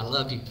kidding. I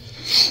love you.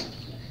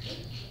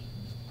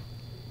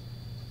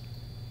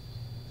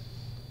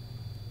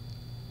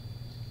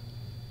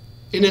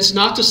 And it's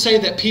not to say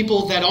that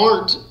people that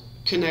aren't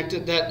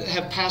connected, that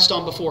have passed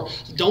on before,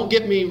 don't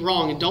get me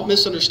wrong and don't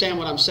misunderstand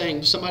what I'm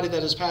saying. Somebody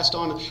that has passed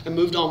on and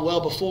moved on well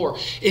before,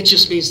 it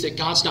just means that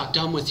God's not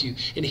done with you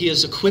and He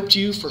has equipped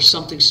you for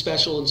something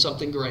special and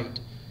something great.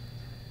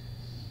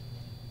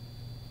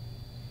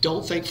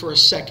 Don't think for a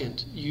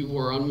second you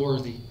were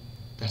unworthy.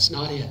 That's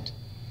not it.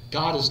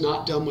 God is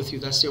not done with you.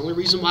 That's the only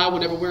reason why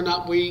whenever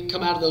we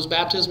come out of those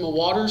baptismal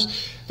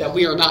waters, that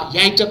we are not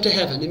yanked up to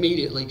heaven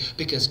immediately,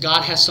 because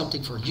God has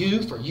something for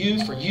you, for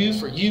you, for you,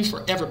 for you,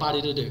 for everybody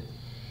to do.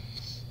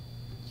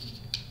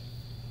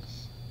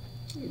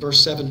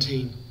 Verse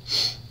 17.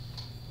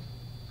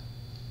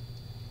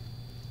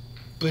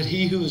 But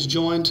he who is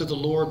joined to the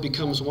Lord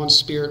becomes one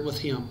spirit with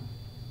Him.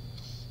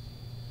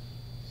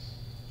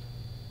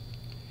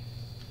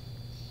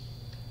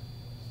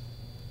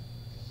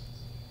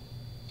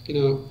 You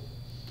know,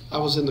 I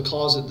was in the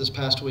closet this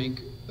past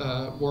week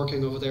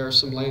working over there.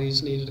 Some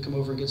ladies needed to come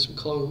over and get some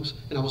clothes.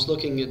 And I was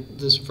looking at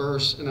this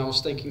verse and I was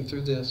thinking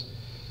through this.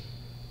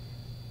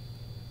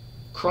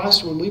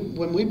 Christ,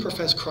 when we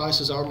profess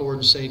Christ as our Lord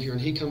and Savior and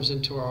He comes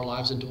into our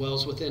lives and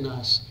dwells within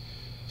us,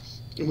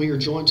 and we are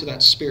joined to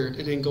that Spirit,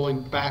 and then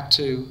going back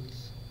to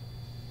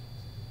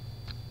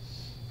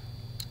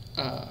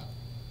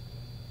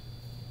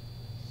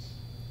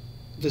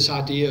this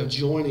idea of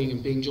joining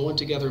and being joined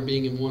together and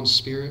being in one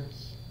Spirit.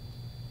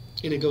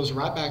 And it goes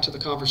right back to the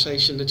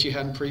conversation that you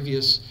had in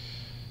previous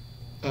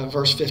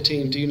verse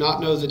 15. Do you not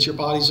know that your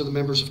bodies are the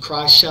members of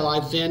Christ? Shall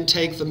I then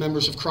take the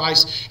members of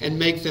Christ and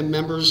make them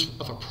members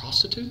of a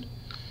prostitute?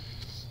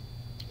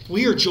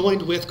 We are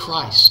joined with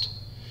Christ.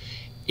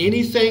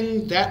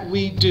 Anything that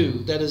we do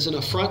that is an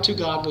affront to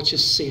God, which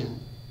is sin,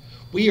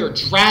 we are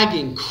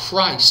dragging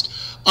Christ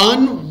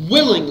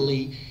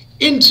unwillingly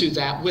into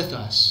that with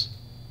us.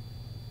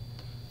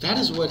 That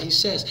is what He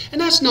says. And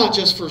that's not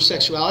just for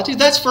sexuality.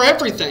 That's for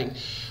everything.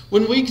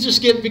 When we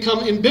just become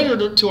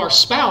embittered to our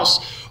spouse,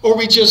 or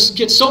we just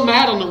get so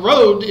mad on the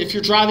road, if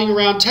you're driving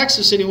around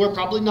Texas anywhere,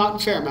 probably not in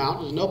Fairmount,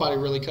 because nobody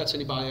really cuts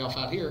anybody off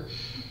out here,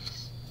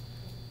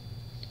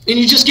 and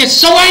you just get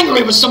so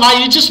angry with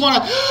somebody, you just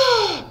want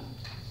to,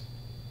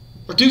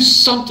 or do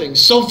something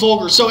so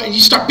vulgar, and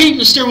you start beating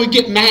the steering wheel,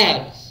 get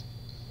mad.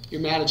 You're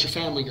mad at your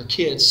family, your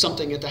kids,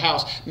 something at the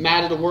house,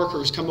 mad at a worker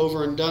who's come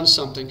over and done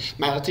something,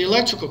 mad at the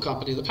electrical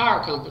company, the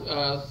power company,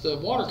 the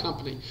water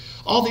company,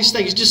 all these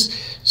things,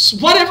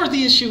 just whatever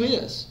the issue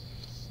is.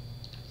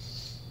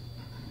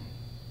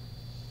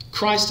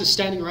 Christ is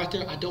standing right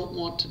there. I don't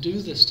want to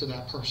do this to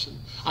that person.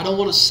 I don't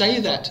want to say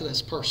that to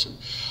this person.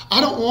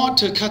 I don't want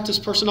to cut this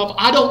person off.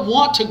 I don't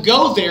want to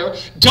go there.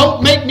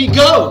 Don't make me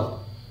go.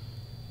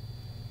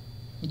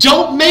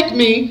 Don't make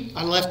me,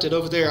 I left it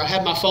over there. I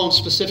had my phone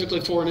specifically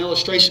for an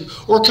illustration,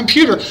 or a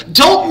computer.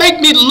 Don't make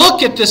me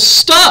look at this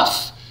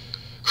stuff.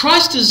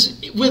 Christ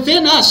is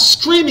within us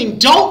screaming,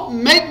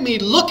 don't make me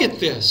look at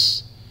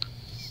this.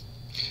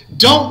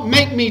 Don't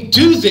make me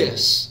do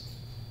this.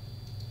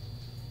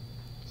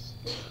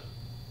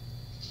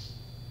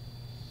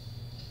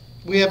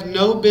 We have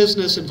no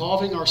business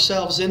involving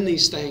ourselves in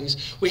these things.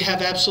 We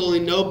have absolutely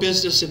no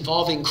business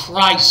involving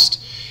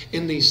Christ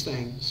in these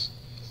things.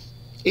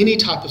 Any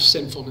type of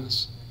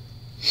sinfulness.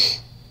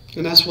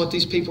 And that's what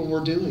these people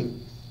were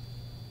doing.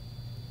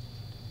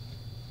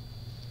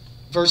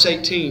 Verse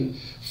 18,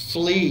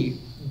 flee,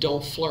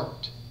 don't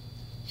flirt.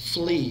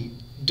 Flee,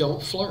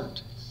 don't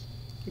flirt.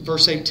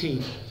 Verse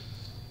 18,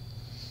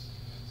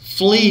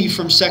 flee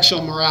from sexual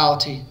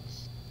immorality.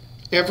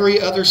 Every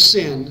other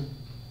sin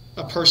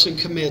a person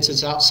commits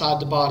is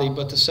outside the body,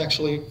 but the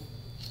sexually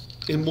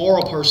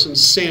immoral person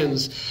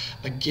sins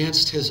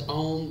against his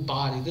own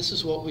body. This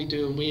is what we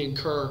do, and we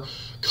incur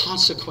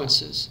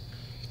consequences.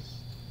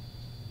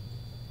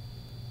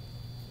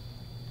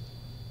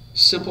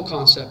 Simple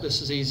concept.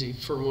 This is easy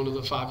for one of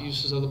the 5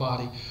 uses of the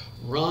body.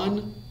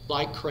 Run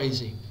like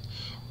crazy.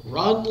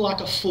 Run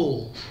like a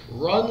fool.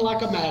 Run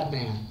like a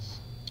madman.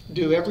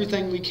 Do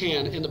everything we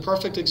can. And the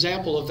perfect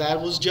example of that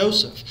was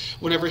Joseph.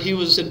 Whenever he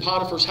was in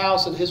Potiphar's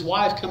house and his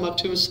wife come up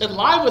to him and said,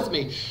 lie with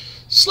me.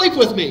 Sleep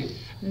with me.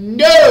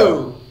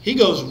 No! He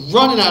goes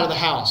running out of the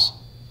house.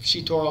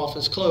 She tore off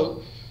his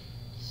cloak.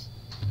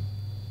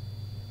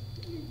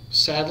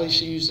 Sadly,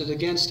 she used it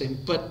against him.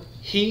 But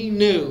he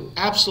knew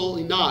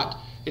absolutely not.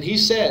 And he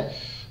said,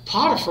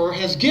 Potiphar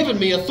has given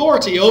me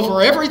authority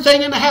over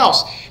everything in the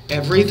house.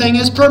 Everything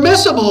is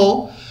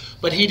permissible,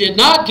 but he did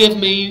not give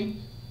me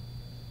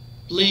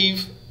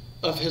leave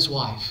of his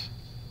wife.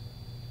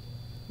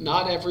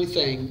 Not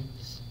everything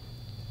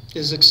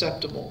is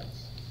acceptable,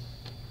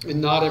 and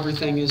not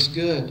everything is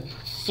good.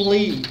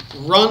 Flee.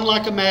 Run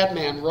like a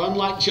madman. Run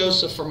like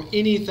Joseph from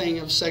anything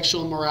of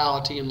sexual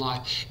immorality in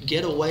life.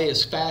 Get away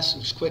as fast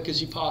and as quick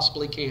as you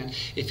possibly can.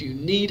 If you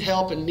need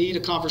help and need a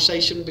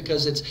conversation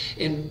because it's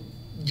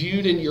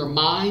viewed in your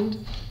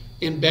mind,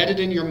 embedded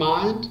in your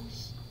mind,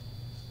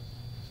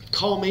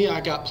 call me.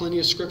 I got plenty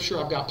of scripture.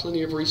 I've got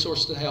plenty of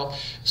resources to help,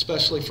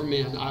 especially for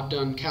men. I've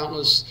done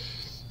countless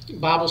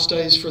Bible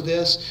studies for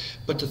this.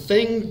 But the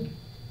thing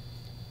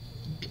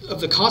of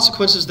the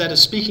consequences that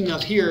is speaking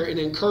of here and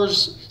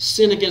incurs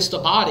sin against the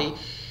body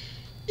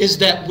is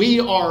that we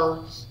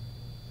are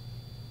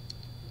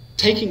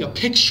taking a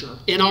picture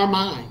in our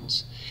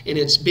minds and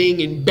it's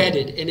being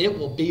embedded and it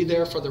will be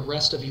there for the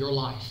rest of your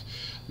life.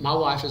 My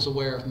wife is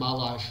aware of my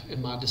life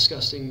and my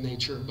disgusting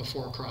nature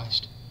before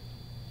Christ.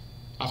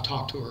 I've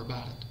talked to her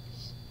about it.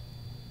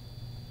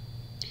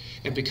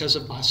 And because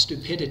of my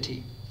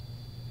stupidity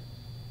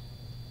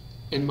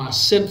and my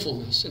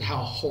sinfulness and how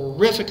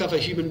horrific of a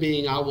human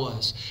being I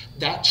was,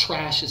 that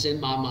trash is in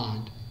my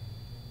mind.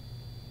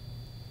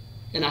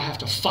 And I have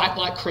to fight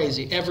like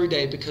crazy every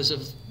day because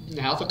of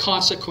now the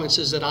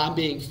consequences that I'm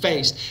being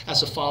faced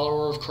as a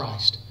follower of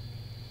Christ.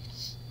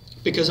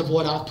 Because of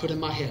what I've put in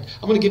my head.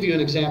 I'm going to give you an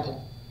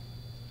example.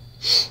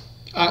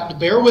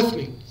 Bear with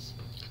me.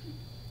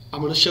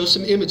 I'm going to show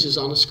some images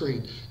on the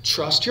screen.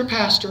 Trust your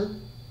pastor.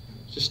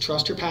 Just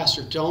trust your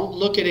pastor. Don't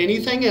look at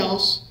anything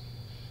else.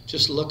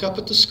 Just look up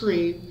at the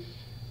screen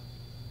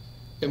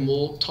and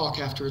we'll talk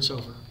after it's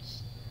over.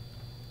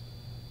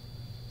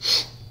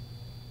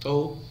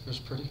 Oh, there's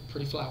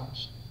pretty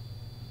flowers.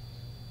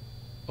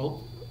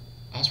 Oh,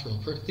 that's real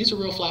pretty. These are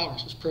real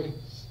flowers. It's pretty.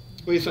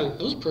 What do you think?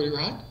 Those are pretty,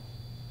 right?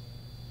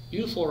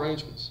 Beautiful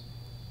arrangements.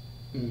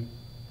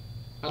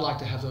 I'd like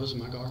to have those in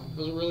my garden.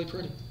 Those are really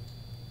pretty.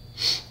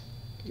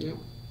 Yep,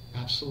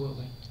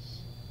 absolutely.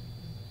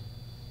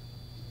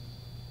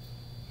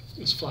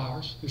 It's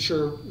flowers. I'm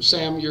sure,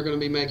 Sam, you're going to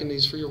be making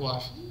these for your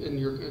wife in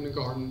the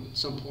garden at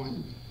some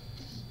point.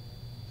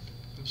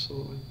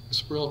 Absolutely.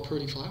 It's real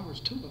pretty flowers,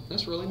 too.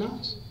 That's really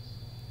nice.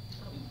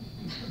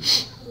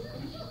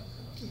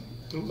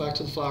 Go back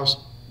to the flowers.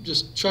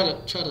 Just try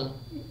to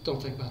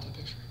don't think about that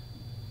picture.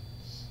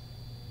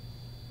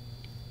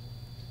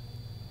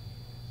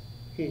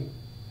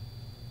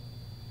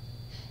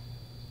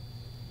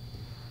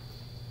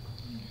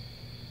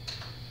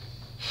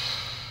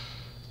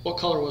 What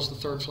color was the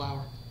third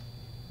flower?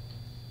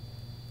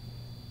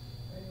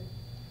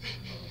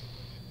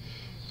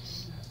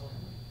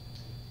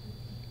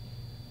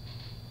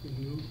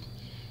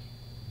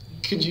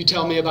 Could you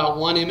tell me about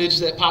one image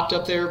that popped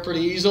up there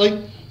pretty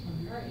easily?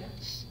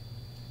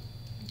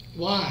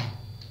 Why?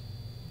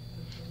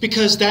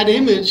 Because that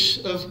image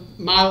of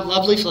my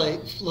lovely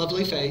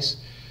face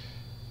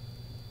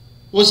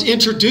was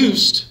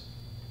introduced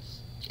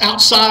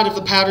outside of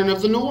the pattern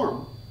of the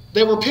norm.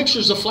 There were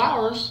pictures of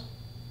flowers,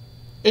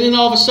 and then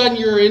all of a sudden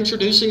you're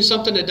introducing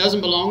something that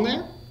doesn't belong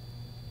there?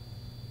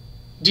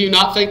 Do you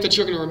not think that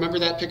you're going to remember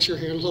that picture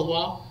here in a little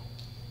while?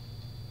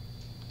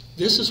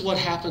 This is what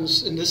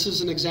happens, and this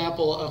is an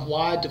example of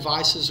why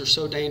devices are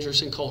so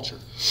dangerous in culture.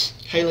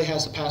 Haley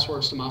has the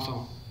passwords to my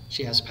phone.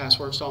 She has the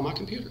passwords to all my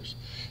computers.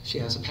 She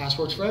has the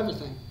passwords for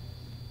everything.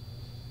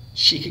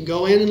 She can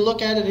go in and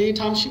look at it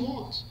anytime she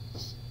wants.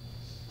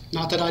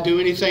 Not that I do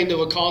anything that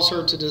would cause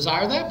her to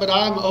desire that, but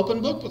I'm an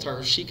open book with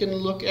her. She can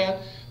look at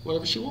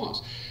whatever she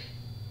wants.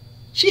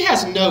 She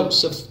has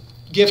notes of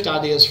gift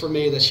ideas for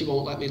me that she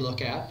won't let me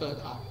look at,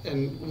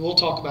 and we'll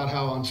talk about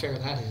how unfair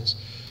that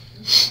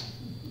is.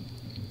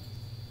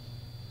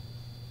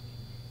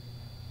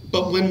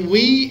 But when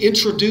we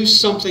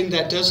introduce something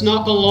that does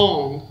not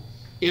belong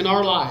in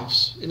our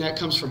lives, and that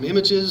comes from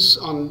images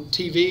on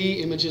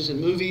TV, images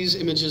in movies,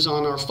 images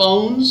on our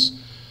phones,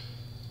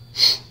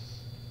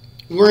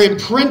 we're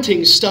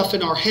imprinting stuff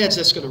in our heads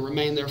that's going to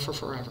remain there for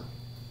forever.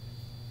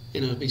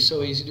 And it'll be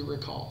so easy to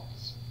recall.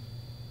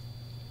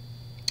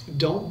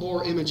 Don't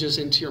bore images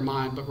into your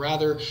mind, but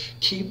rather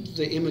keep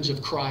the image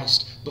of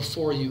Christ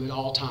before you at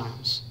all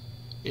times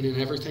and in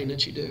everything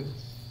that you do.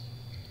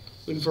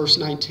 In verse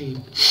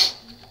 19,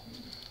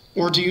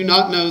 or do you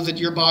not know that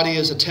your body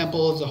is a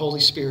temple of the Holy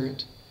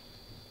Spirit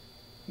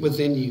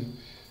within you,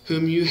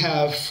 whom you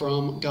have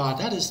from God?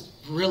 That is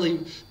really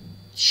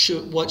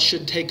what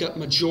should take up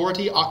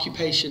majority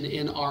occupation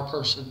in our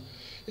person,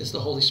 is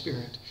the Holy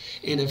Spirit.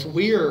 And if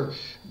we're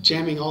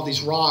jamming all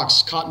these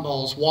rocks, cotton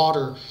balls,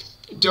 water,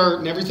 dirt,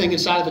 and everything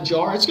inside of a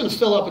jar, it's going to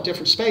fill up a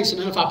different space.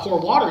 And then if I pour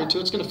water into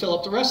it, it's going to fill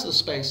up the rest of the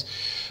space.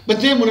 But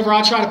then whenever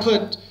I try to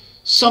put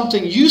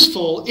something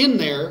useful in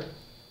there,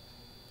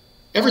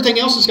 everything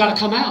else has got to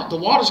come out. The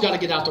water's got to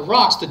get out. The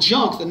rocks, the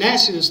junk, the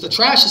nastiness, the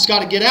trash has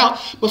got to get out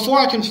before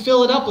I can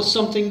fill it up with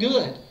something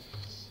good.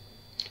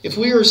 If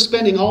we are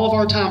spending all of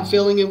our time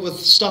filling it with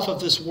stuff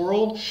of this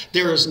world,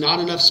 there is not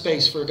enough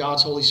space for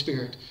God's Holy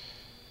Spirit.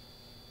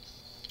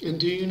 And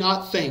do you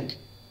not think,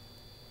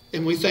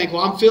 and we think,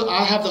 well,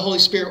 I have the Holy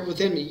Spirit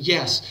within me.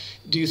 Yes.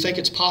 Do you think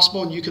it's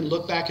possible? And you can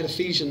look back at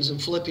Ephesians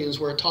and Philippians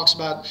where it talks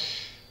about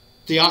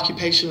the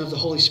occupation of the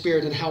Holy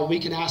Spirit and how we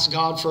can ask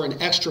God for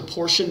an extra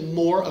portion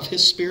more of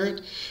His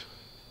Spirit,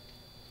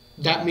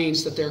 that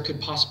means that there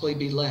could possibly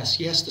be less.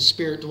 Yes, the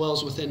Spirit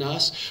dwells within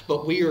us,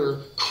 but we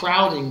are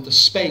crowding the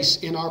space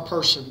in our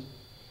person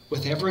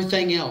with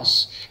everything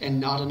else and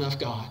not enough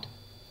God.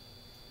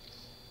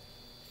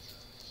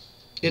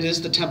 It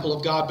is the temple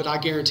of God, but I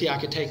guarantee I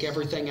could take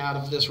everything out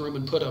of this room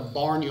and put a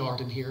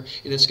barnyard in here,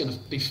 and it's going to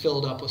be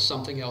filled up with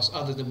something else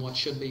other than what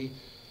should be,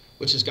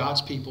 which is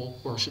God's people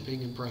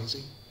worshiping and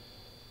praising.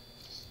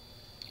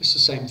 It's the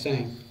same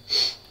thing.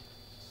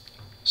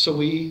 So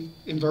we,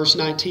 in verse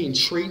 19,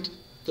 treat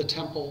the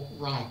temple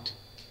right.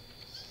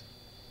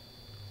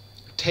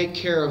 Take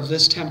care of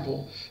this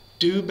temple.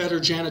 Do better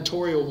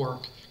janitorial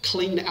work.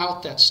 Clean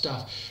out that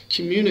stuff.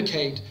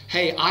 Communicate,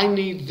 hey, I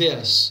need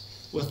this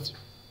with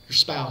your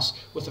spouse,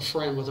 with a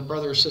friend, with a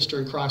brother or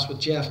sister in Christ, with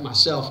Jeff,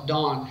 myself,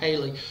 Dawn,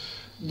 Haley,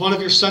 one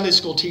of your Sunday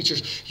school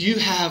teachers. You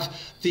have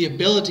the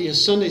ability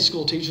as Sunday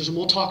school teachers, and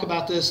we'll talk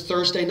about this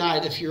Thursday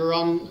night. If you're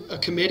on a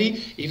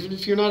committee, even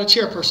if you're not a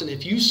chairperson,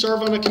 if you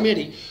serve on a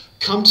committee,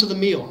 come to the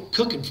meal. I'm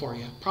cooking for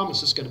you. I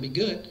promise it's going to be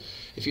good.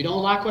 If you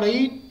don't like what I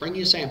eat, bring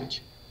you a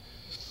sandwich.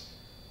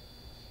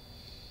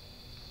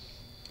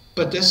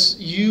 But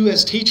you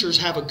as teachers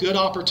have a good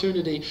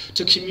opportunity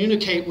to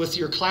communicate with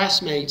your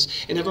classmates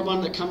and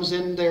everyone that comes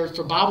in there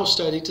for Bible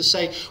study to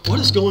say, what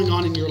is going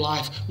on in your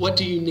life? What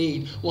do you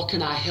need? What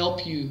can I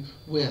help you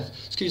with?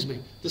 Excuse me.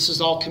 This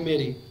is all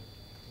committee.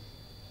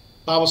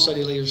 Bible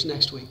study leaders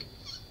next week.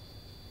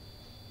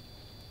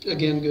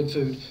 Again, good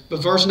food.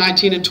 But verse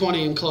 19 and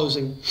 20 in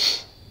closing.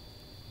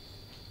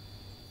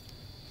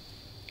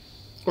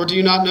 Or do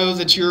you not know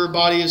that your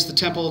body is the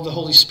temple of the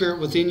Holy Spirit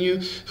within you,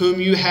 whom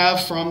you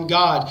have from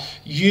God?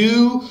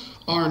 You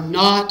are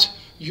not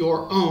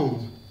your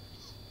own.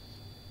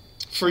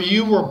 For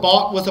you were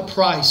bought with a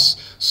price,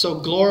 so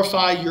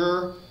glorify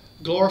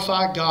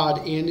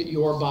God in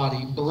your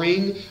body.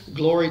 Bring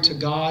glory to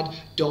God.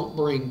 Don't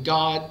bring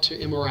God to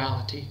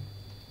immorality.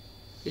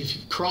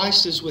 If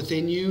Christ is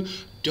within you,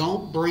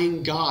 don't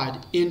bring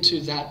God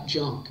into that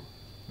junk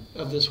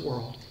of this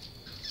world.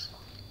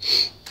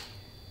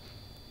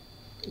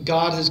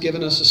 God has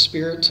given us a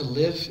spirit to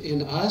live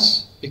in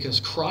us because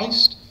of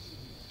Christ,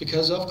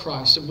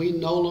 and we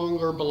no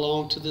longer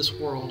belong to this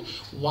world.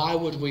 Why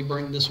would we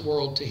bring this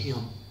world to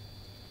Him?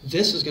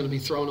 This is going to be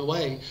thrown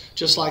away,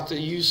 just like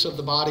the use of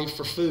the body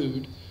for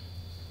food.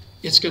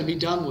 It's going to be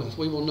done with.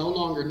 We will no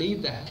longer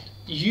need that.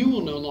 You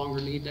will no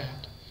longer need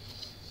that.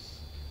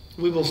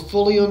 We will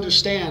fully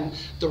understand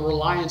the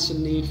reliance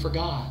and need for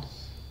God.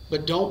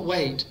 But don't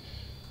wait.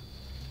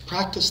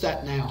 Practice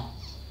that now.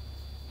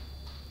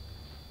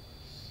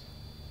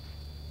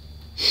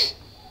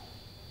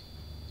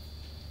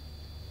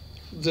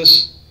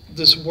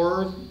 This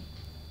word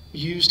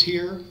used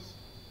here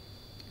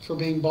for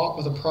being bought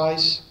with a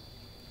price,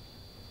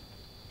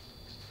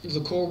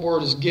 the core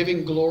word is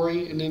giving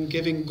glory, and then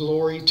giving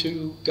glory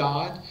to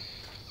God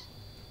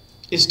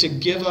is to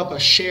give up a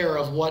share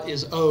of what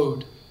is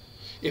owed.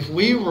 If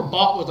we were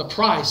bought with a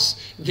price,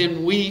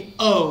 then we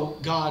owe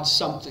God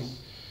something.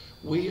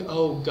 We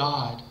owe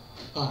God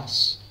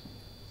us.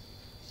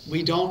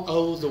 We don't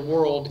owe the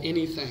world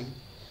anything.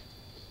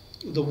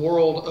 The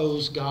world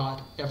owes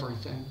God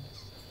everything.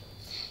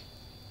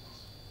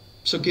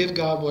 So give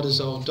God what is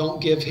owed.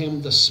 Don't give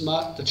Him the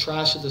smut, the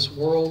trash of this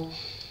world.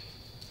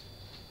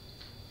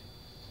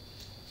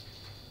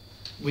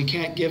 We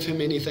can't give Him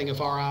anything if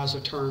our eyes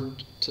are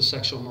turned to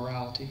sexual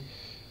immorality.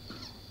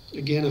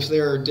 Again, if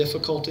there are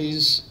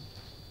difficulties,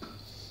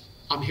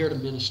 I'm here to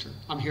minister.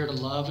 I'm here to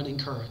love and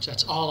encourage.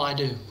 That's all I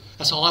do.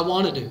 That's all I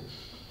want to do.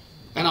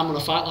 And I'm going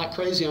to fight like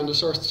crazy on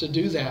this earth to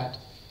do that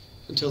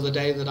until the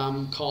day that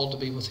I'm called to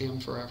be with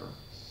Him forever.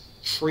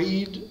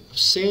 Freed of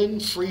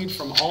sin, freed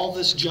from all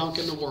this junk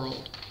in the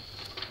world.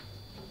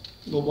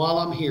 But while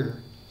I'm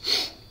here,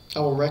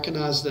 I will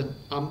recognize that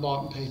I'm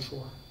bought and paid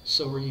for.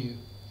 So are you.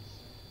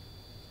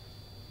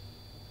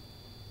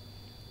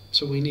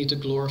 So we need to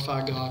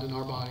glorify God in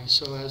our bodies.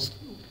 So as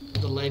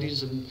the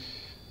ladies and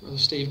Brother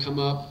Steve come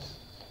up,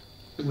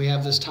 and we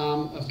have this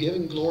time of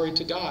giving glory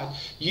to God.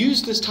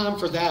 Use this time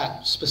for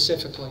that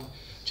specifically.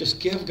 Just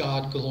give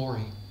God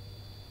glory,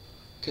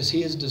 because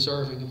He is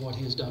deserving of what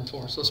He has done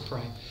for us. Let's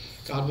pray.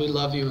 God, we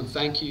love You and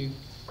thank You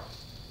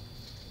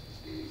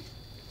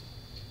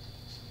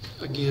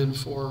again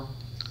for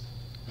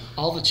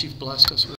all that You've blessed us with.